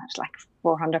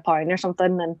 £400 or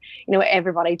something, and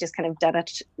everybody just kind of did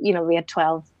it. We had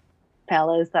 12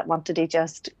 fellas that wanted to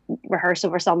just rehearse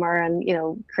over summer and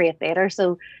create theatre,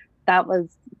 so that was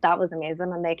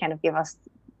amazing, and they kind of gave us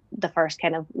the first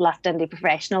kind of lift into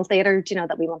professional theatre,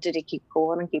 that we wanted to keep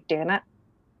going and keep doing it.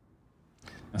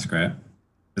 That's great.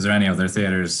 Is there any other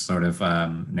theatres sort of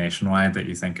nationwide that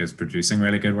you think is producing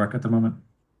really good work at the moment?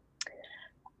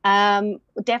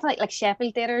 Definitely, like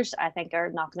Sheffield theatres, I think are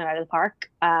knocking it out of the park.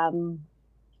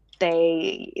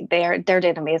 They're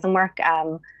doing amazing work.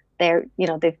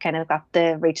 They've kind of got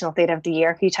the regional theatre of the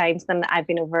year a few times, and I've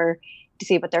been over to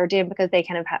see what they're doing, because they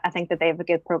kind of I think that they have a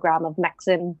good program of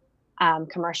mixing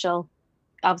commercial.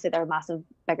 Obviously they're a massive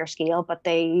bigger scale, but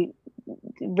they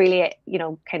really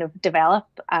kind of develop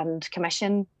and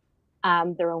commission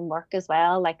their own work as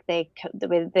well. Like they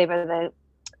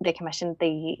commissioned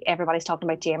Everybody's Talking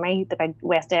About Jamie, the big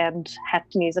West End hit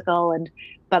musical, and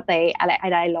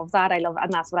I love that.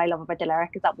 And that's what I love about the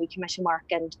Lyric, is that we commission work,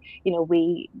 and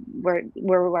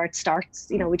we're where it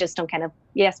starts. We just don't kind of,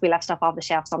 yes, we left stuff off the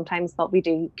shelf sometimes, but we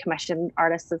do commission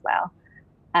artists as well.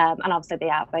 And obviously the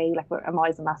Abbey, I'm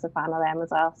always a massive fan of them as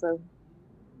well. So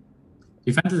do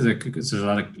you find there's a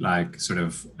lot of sort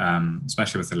of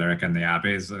especially with the Lyric and the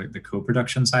Abbey, is the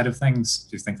co-production side of things?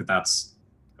 Do you think that that's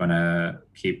going to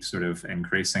keep sort of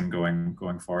increasing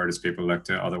going forward as people look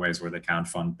to other ways where they can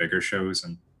fund bigger shows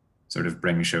and sort of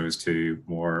bring shows to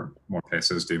more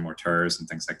places, do more tours and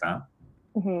things like that?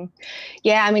 Mm-hmm.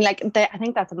 Yeah, I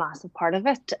think that's a massive part of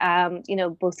it,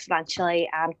 both financially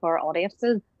and for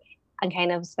audiences, and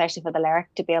kind of especially for the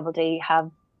Lyric to be able to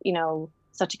have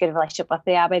such a good relationship with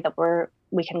the Abbey that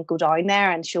we can go down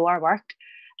there and show our work.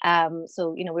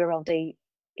 So we were able to,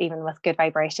 even with Good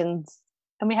Vibrations,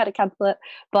 and we had to cancel it,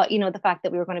 but the fact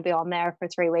that we were going to be on there for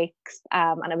 3 weeks,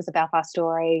 and it was a Belfast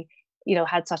story,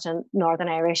 had such a Northern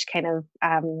Irish kind of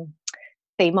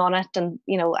theme on it, and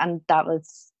and that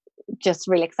was just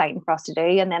really exciting for us to do.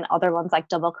 And then other ones like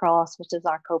Double Cross, which is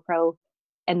our co-pro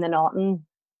in the Naughton,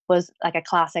 was like a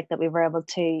classic that we were able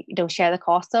to share the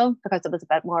cost of, because it was a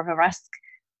bit more of a risk,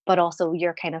 but also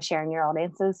you're kind of sharing your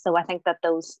audiences. So I think that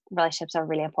those relationships are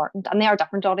really important, and they are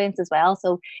different audiences as well,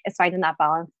 so it's finding that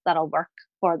balance that'll work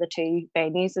for the 2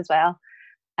 venues as well.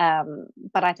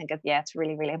 But I think it's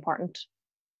really, really important.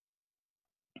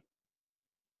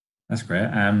 That's great.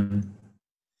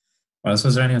 Well, so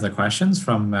is there any other questions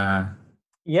from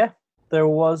Yeah, there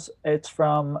was. It's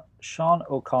from Sean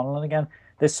O'Connell again.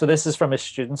 This is from his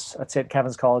students at St.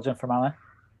 Kevin's College in Fermanagh,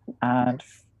 and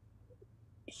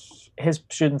his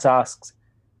students asks,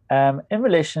 in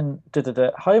relation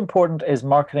to how important is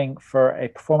marketing for a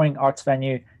performing arts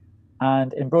venue,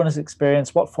 and in Brona's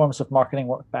experience, what forms of marketing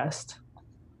work best?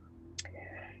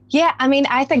 Yeah, I mean,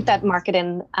 I think that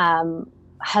marketing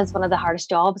has one of the hardest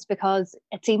jobs, because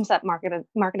it seems that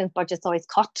marketing's budget's always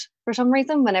cut for some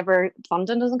reason. Whenever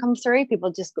funding doesn't come through,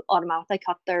 people just automatically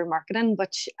cut their marketing,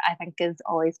 which I think is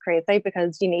always crazy,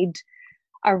 because you need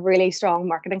a really strong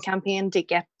marketing campaign to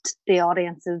get the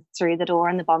audiences through the door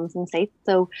and the bums and seats.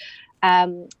 So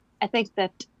I think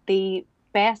that the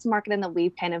best marketing that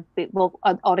we've kind of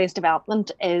audience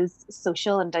development is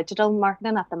social and digital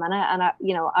marketing at the minute, and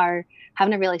are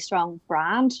having a really strong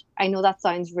brand. I know that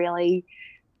sounds really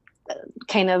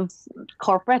kind of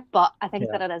corporate, but I think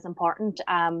that it is important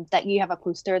that you have a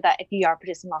poster that if you are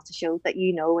producing lots of shows that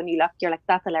when you look, you're like,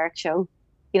 that's a Lyric show.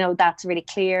 That's really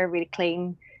clear, really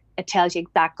clean. It tells you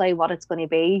exactly what it's going to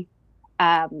be,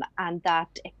 and that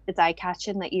it's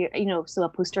eye-catching. That so a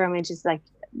poster image is like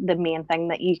the main thing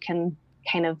that you can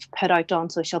kind of put out on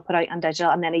social, put out on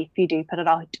digital, and then if you do put it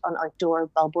out on outdoor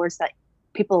billboards, that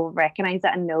people recognize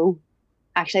it and know,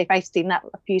 actually, if I've seen that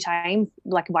a few times,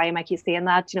 like, why am I keep saying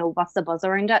that? What's the buzz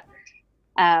around it?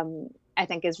 I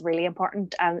think is really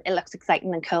important, and it looks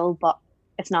exciting and cool, but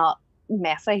it's not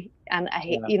messy. And I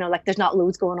hate, like, there's not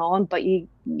loads going on, but you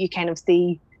kind of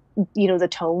see, the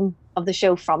tone of the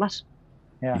show from it.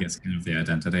 Yeah, I guess kind of the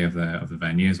identity of the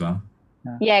venue as well.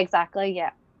 Yeah, exactly.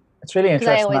 Yeah. It's really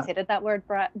interesting. Because I always hated that word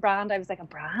brand. I was like, a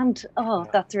brand? Oh,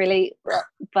 that's really,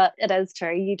 but it is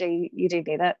true. You do need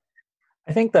it.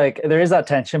 I think like there is that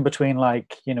tension between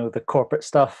like, the corporate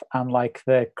stuff and like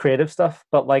the creative stuff.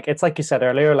 But like, it's like you said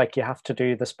earlier, like you have to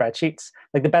do the spreadsheets.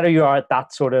 Like the better you are at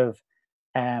that sort of,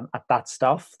 at that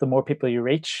stuff, the more people you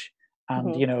reach.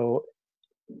 And,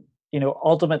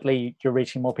 ultimately you're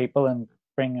reaching more people and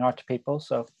bringing art to people.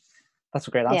 So that's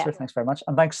a great answer. Yeah. Thanks very much.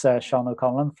 And thanks, Sean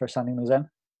O'Connell, for sending those in.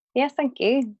 Yes, thank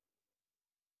you. Do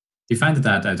you find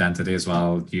that identity as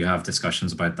well? Do you have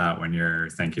discussions about that when you're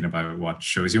thinking about what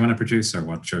shows you want to produce or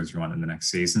what shows you want in the next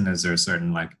season? Is there a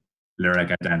certain like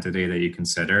Lyric identity that you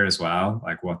consider as well?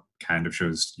 Like what kind of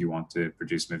shows you want to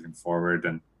produce moving forward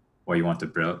and what you want to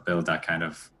build that kind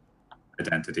of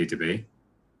identity to be?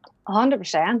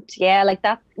 100%. Yeah, like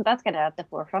that's kind of at the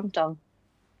forefront of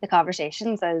the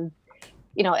conversations.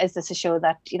 Is this a show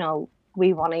that,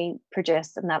 we want to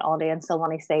produce and that audience will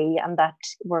want to see, and that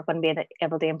we're going to be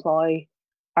able to employ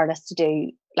artists to do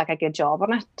like a good job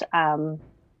on it.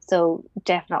 So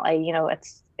definitely,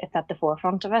 it's at the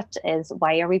forefront of it, is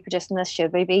why are we producing this?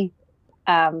 Should we be?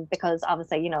 Because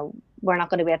obviously, we're not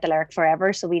going to be at the Lyric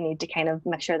forever, so we need to kind of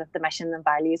make sure that the mission and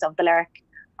values of the Lyric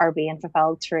are being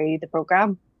fulfilled through the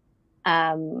programme.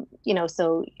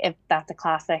 So if that's a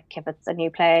classic, if it's a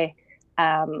new play,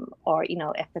 or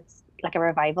if it's like a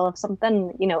revival of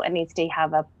something, it needs to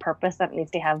have a purpose. It needs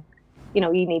to have, you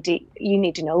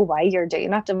need to know why you're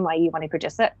doing it and why you want to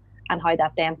produce it, and how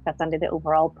that then fits into the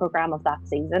overall program of that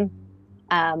season.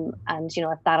 And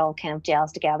if that all kind of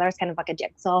gels together, it's kind of like a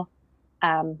jigsaw,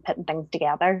 putting things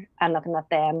together and looking at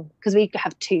them, because we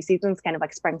have 2 seasons, kind of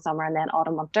like spring, summer, and then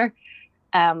autumn, winter.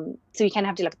 So you kind of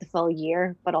have to look at the full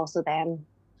year, but also then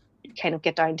kind of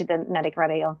get down to the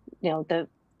nitty-gritty of the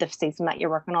season that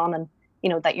you're working on, and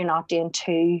that you're not doing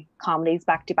 2 comedies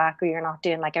back to back, or you're not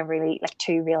doing like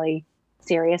 2 really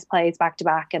serious plays back to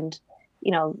back, and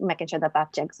making sure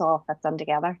that jigsaw fits in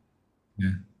together. Yeah,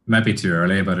 it might be too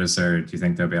early, but do you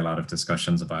think there'll be a lot of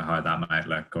discussions about how that might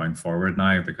look going forward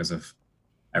now because of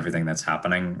everything that's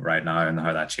happening right now and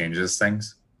how that changes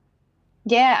things?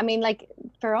 Yeah, I mean, like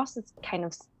for us, it's kind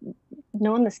of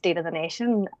knowing the state of the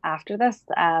nation after this,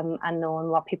 and knowing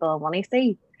what people want to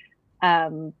see.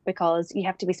 Because you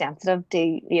have to be sensitive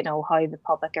to how the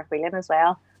public are feeling as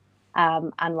well,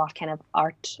 and what kind of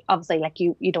art, obviously, like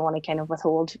you don't want to kind of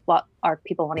withhold what art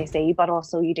people want to see, but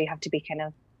also you do have to be kind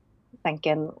of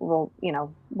thinking, well,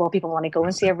 will people want to go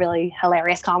and see a really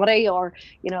hilarious comedy, or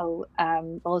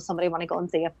will somebody want to go and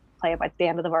see a play about the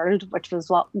end of the world, which was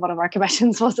what one of our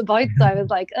commissions was about. So I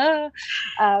was like,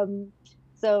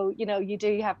 so you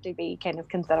do have to be kind of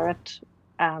considerate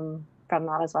from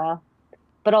that as well.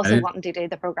 But also wanting to do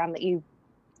the program that you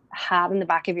had in the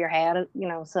back of your head,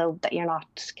 so that you're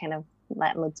not kind of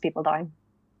letting loads of people down.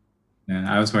 Yeah,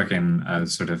 I was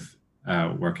sort of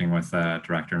working with a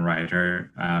director and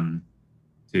writer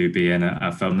to be in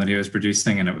a film that he was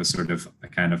producing, and it was sort of a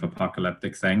kind of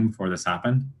apocalyptic thing before this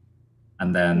happened.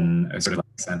 And then it sort of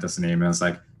sent us an email. It's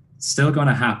like, it's still going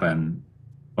to happen,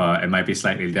 but it might be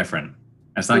slightly different.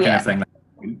 It's that kind of thing.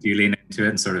 Do you lean into it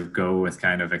and sort of go with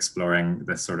kind of exploring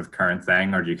this sort of current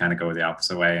thing, or do you kind of go the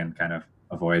opposite way and kind of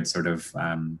avoid sort of,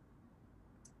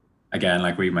 again,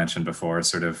 like we mentioned before,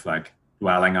 sort of like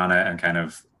dwelling on it and kind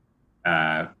of,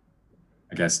 I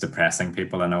guess, depressing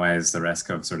people in a way is the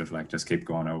risk of sort of like just keep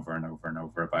going over and over and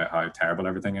over about how terrible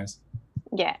everything is?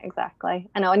 Yeah, exactly.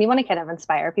 I know, and you want to kind of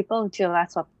inspire people. You know,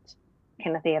 that's what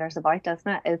kind of theatre's about, isn't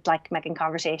it? It's like making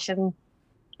conversation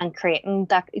and creating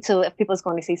that. So if people's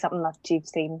going to see something that you've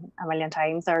seen a million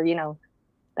times, or you know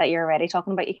that you're already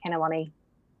talking about, you kind of want to,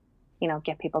 you know,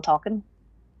 get people talking.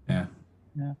 Yeah.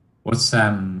 What's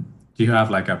do you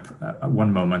have like a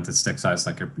one moment that sticks out as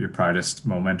like your proudest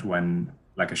moment when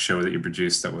like a show that you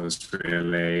produced that was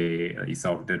really that you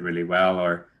thought did really well,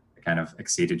 or kind of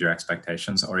exceeded your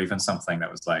expectations, or even something that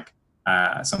was like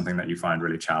something that you found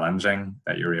really challenging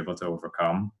that you were able to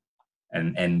overcome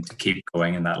and to keep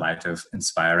going in that light of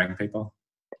inspiring people?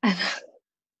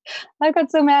 I've got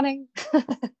so many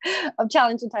of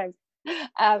challenging times.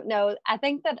 No, I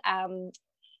think that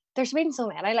there's been so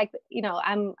many. Like, you know,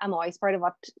 I'm always proud of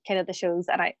what kind of the shows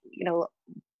and I, you know,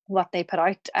 what they put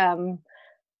out.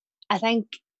 I think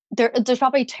there's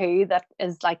probably two that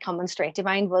is like coming straight to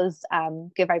mind was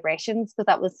Good Vibrations, because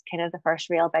that was kind of the first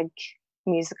real big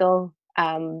musical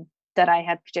that I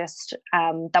had produced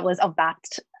that was of that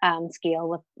scale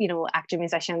with, you know, actor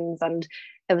musicians, and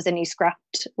it was a new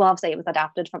script. Well, obviously it was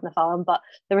adapted from the film, but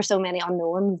there were so many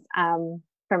unknowns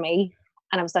for me,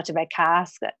 and it was such a big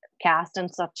cast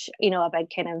and such, you know, a big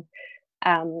kind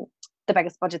of the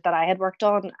biggest budget that I had worked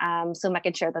on. So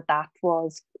making sure that that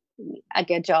was a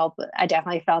good job, I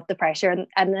definitely felt the pressure,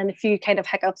 and then a few kind of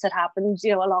hiccups that happened,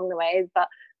 you know, along the way. But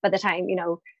by the time, you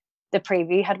know, the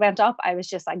preview had went up, I was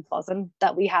just like buzzing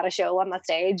that we had a show on that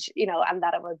stage, you know, and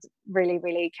that it was really,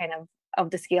 really kind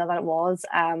of the scale that it was.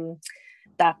 So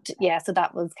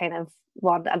that was kind of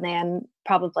one. And then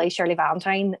probably Shirley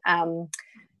Valentine,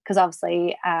 because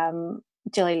obviously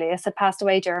Julie Lewis had passed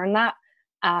away during that.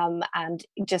 And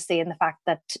just seeing the fact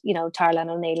that, you know, Tarlin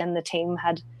O'Neill and the team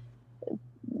had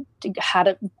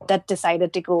it, that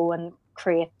decided to go and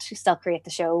still create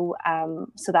the show.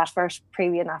 So that first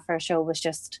preview and that first show was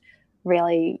just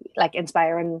really like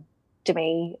inspiring to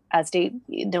me, as to,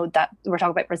 you know, that we're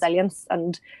talking about resilience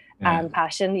and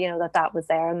passion, you know, that was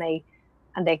there, and they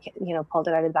you know, pulled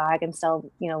it out of the bag and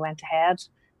still, you know, went ahead.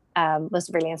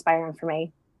 Was really inspiring for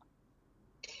me.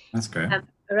 That's great.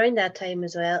 Around that time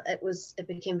as well, it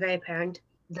became very apparent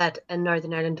that in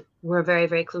Northern Ireland we're a very,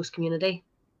 very close community,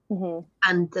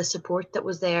 and the support that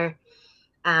was there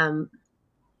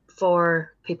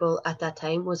for people at that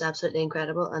time was absolutely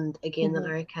incredible. And again, the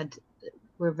Lyric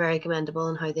were very commendable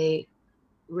in how they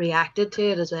reacted to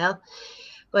it as well.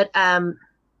 But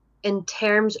in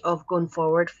terms of going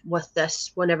forward with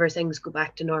this, whenever things go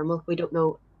back to normal, we don't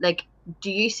know, like,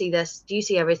 do you see this? Do you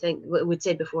see everything we'd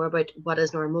said before about what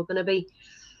is normal going to be?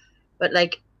 But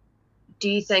like, do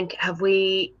you think,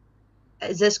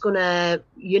 is this going to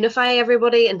unify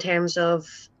everybody in terms of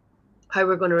how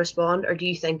we're going to respond, or do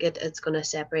you think it's going to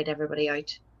separate everybody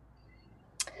out?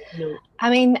 No. I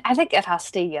mean, I think it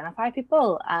has to unify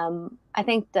people. I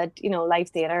think that, you know, live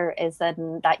theatre is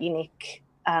in that unique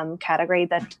category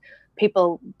that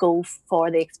people go for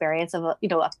the experience of a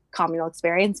communal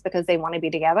experience because they want to be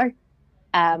together.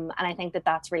 And I think that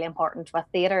that's really important with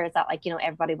theatre, is that, like, you know,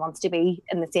 everybody wants to be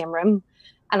in the same room,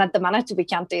 and at the minute we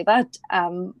can't do that.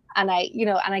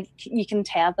 You can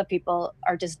tell that people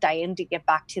are just dying to get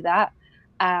back to that.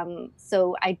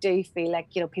 So I do feel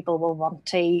like, you know, people will want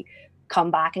to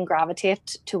come back and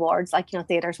gravitate towards, like, you know,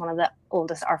 theatre is one of the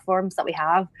oldest art forms that we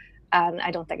have, and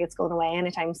I don't think it's going away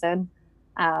anytime soon.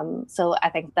 So I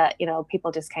think that, you know,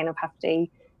 people just kind of have to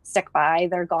stick by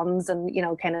their guns and, you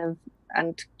know, kind of,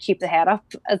 and keep the head up,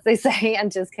 as they say,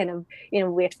 and just kind of, you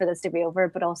know, wait for this to be over,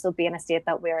 but also be in a state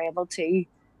that we're able to,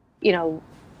 you know,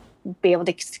 be able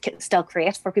to still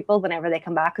create for people whenever they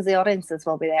come back, because the audiences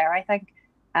will be there, I think.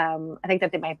 I think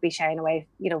that they might be shying away,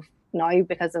 you know, now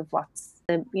because of what's,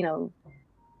 you know,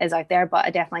 is out there, but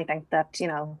I definitely think that, you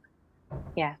know,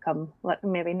 come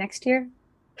maybe next year,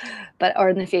 or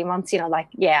in a few months, you know, like,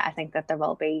 I think that there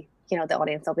will be, you know, the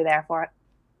audience will be there for it.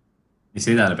 You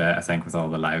see that a bit, I think, with all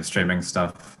the live streaming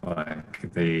stuff, like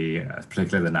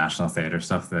particularly the National Theatre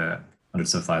stuff, the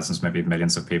hundreds of thousands, maybe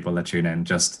millions of people that tune in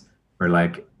just for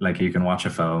like you can watch a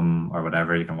film or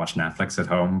whatever, you can watch Netflix at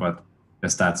home, but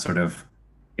just that sort of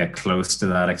get close to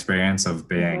that experience of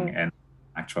being in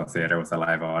actual theatre with a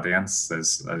live audience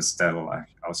is still, like,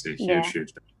 obviously a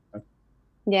huge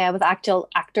with actual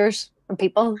actors and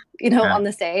people, you know, on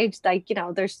the stage, like, you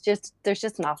know, there's just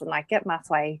nothing like it, and that's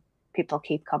why people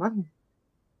keep coming.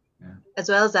 As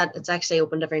well as that, it's actually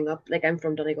opened everything up. Like, I'm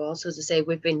from Donegal, so as I say,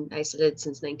 we've been isolated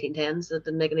since 1910, so it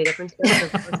didn't make any difference.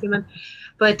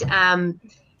 But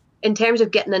in terms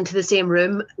of getting into the same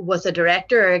room with a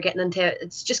director, or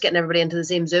it's just getting everybody into the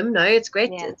same Zoom now. It's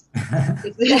great.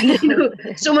 You know,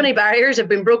 so many barriers have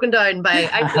been broken down by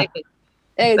isolating.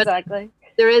 Exactly.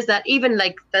 there is that, even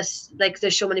like this, like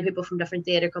there's so many people from different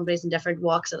theatre companies and different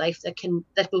walks of life that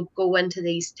will go into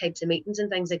these types of meetings and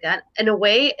things like that. In a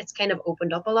way, it's kind of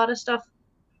opened up a lot of stuff.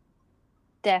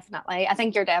 Definitely. I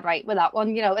think you're dead right with that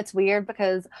one. You know, it's weird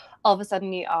because all of a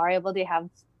sudden you are able to have,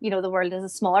 you know, the world is a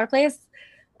smaller place.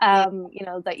 You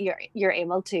know, that you're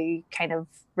able to kind of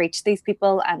reach these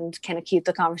people and kind of keep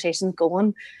the conversations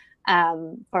going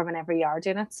for whenever you are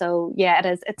doing it. So yeah, it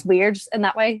is. It's weird in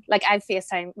that way. Like I've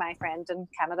FaceTimed my friend in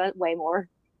Canada way more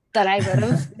than I would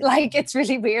have. Like it's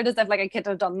really weird, as if like I could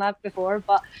have done that before.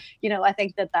 But you know, I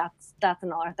think that's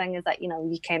another thing, is that, you know,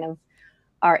 you kind of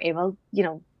are able, you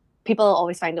know, people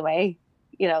always find a way,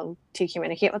 you know, to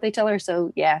communicate with each other.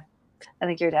 So yeah, I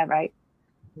think you're dead right.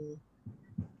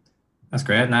 That's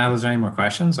great. Niall, is there any more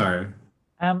questions or?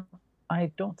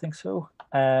 I don't think so.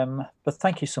 But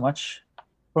thank you so much,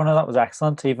 Rona. That was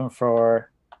excellent, even for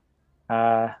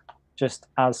just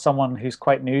as someone who's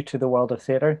quite new to the world of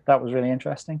theatre. That was really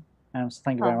interesting. So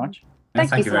thank you very much.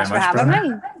 Thank you so much for having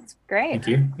me. It's great. Thank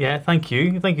you. Yeah, thank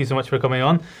you. Thank you so much for coming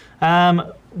on.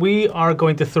 We are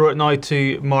going to throw it now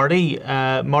to Marty.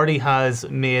 Marty has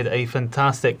made a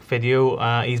fantastic video.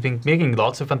 He's been making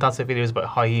lots of fantastic videos about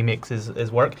how he makes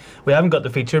his work. We haven't got to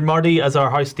feature Marty as our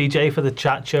house DJ for the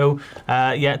chat show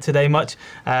yet today much.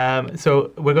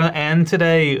 So we're going to end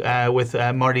today with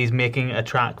Marty's making a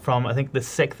track from, I think, the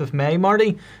 6th of May.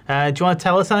 Marty, do you want to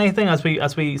tell us anything as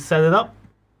we set it up?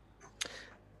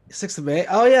 6th of May.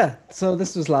 Oh yeah. So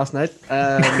this was last night.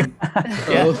 Yeah.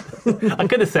 I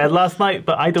could have said last night,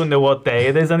 but I don't know what day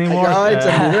it is anymore.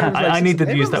 I need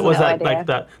to use that. Was that like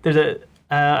that? There's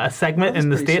a segment in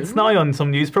the States soon now on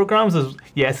some news programs.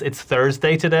 Yes, it's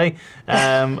Thursday today.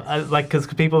 Like, because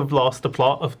people have lost the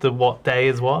plot of what day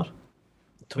is what.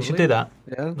 Totally. We should do that.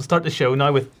 Yeah. We'll start the show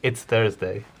now with "It's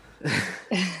Thursday."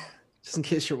 Just in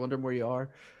case you're wondering where you are.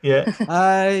 Yeah.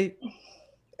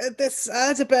 This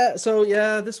adds a bit. So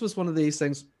yeah, this was one of these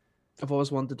things I've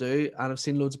always wanted to do, and I've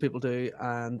seen loads of people do,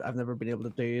 and I've never been able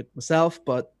to do it myself.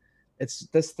 But it's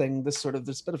this thing, there's a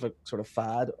bit of a sort of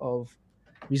fad of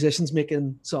musicians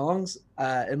making songs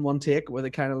in one take, where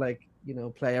they kind of like, you know,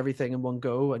 play everything in one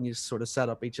go, and you sort of set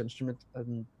up each instrument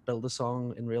and build a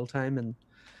song in real time and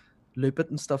loop it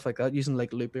and stuff like that, using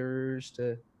like loopers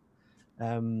to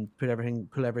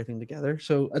pull everything together.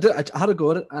 So I had a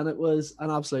go at it, and it was an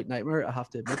absolute nightmare, I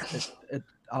have to admit. It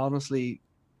honestly,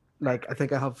 like, I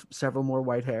think I have several more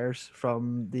white hairs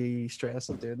from the stress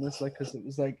of doing this, like, because it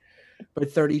was like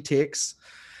about 30 takes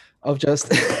of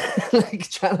just like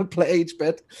trying to play each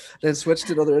bit, then switch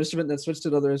to another instrument, and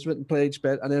play each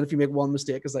bit, and then if you make one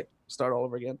mistake, it's like start all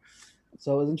over again.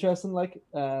 So it was interesting. Like,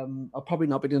 I'll probably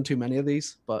not be doing too many of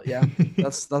these, but yeah,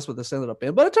 that's what this ended up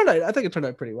being. But I think it turned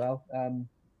out pretty well.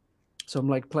 So I'm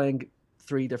like playing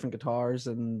 3 different guitars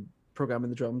and programming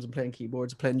the drums and playing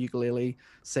keyboards, playing ukulele,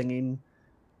 singing,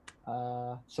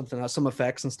 something else, some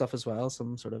effects and stuff as well,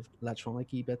 some sort of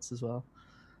electronic-y bits as well.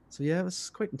 So yeah, it was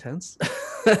quite intense.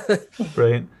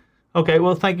 Brilliant. Okay,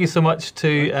 well, thank you so much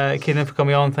to Ciaran for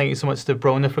coming on. Thank you so much to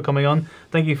Brona for coming on.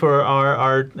 Thank you for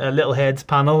our Little Heads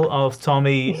panel of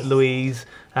Tommy, Louise,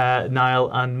 Niall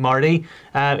and Marty.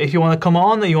 If you want to come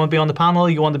on, you want to be on the panel,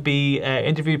 you want to be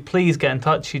interviewed, please get in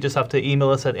touch. You just have to email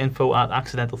us at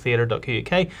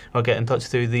info@accidentaltheatre.co.uk or get in touch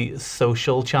through the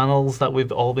social channels that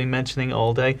we've all been mentioning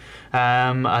all day,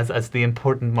 as the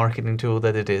important marketing tool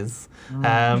that it is.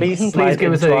 Please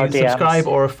give us a subscribe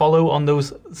or a follow on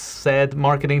those said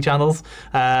marketing channels,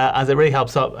 as it really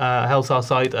helps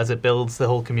us out as it builds the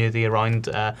whole community around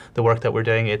the work that we're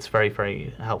doing. It's very,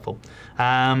 very helpful.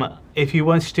 If you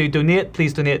want to donate,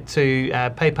 please donate to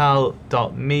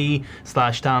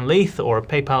paypal.me/Dan Leith or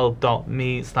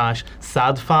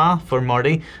paypal.me/Sadfa for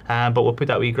Marty. But we'll put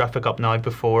that wee graphic up now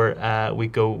before we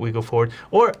go forward.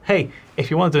 Or hey, if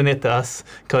you want to donate to us,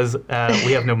 because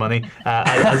we have no money,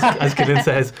 as Ciaran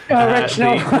says,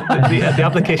 the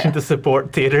application to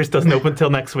support theatres doesn't open till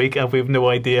next week, and we have no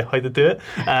idea how to do it.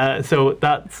 So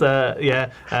that's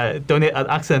donate at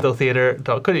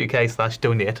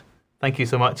accidentaltheatre.co.uk/donate. Thank you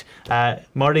so much.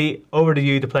 Marty, over to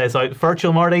you to play us out.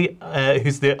 Virtual Marty,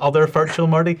 who's the other virtual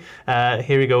Marty,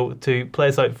 here we go to play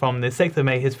us out from the 6th of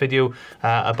May, his video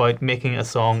about making a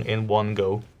song in one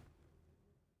go.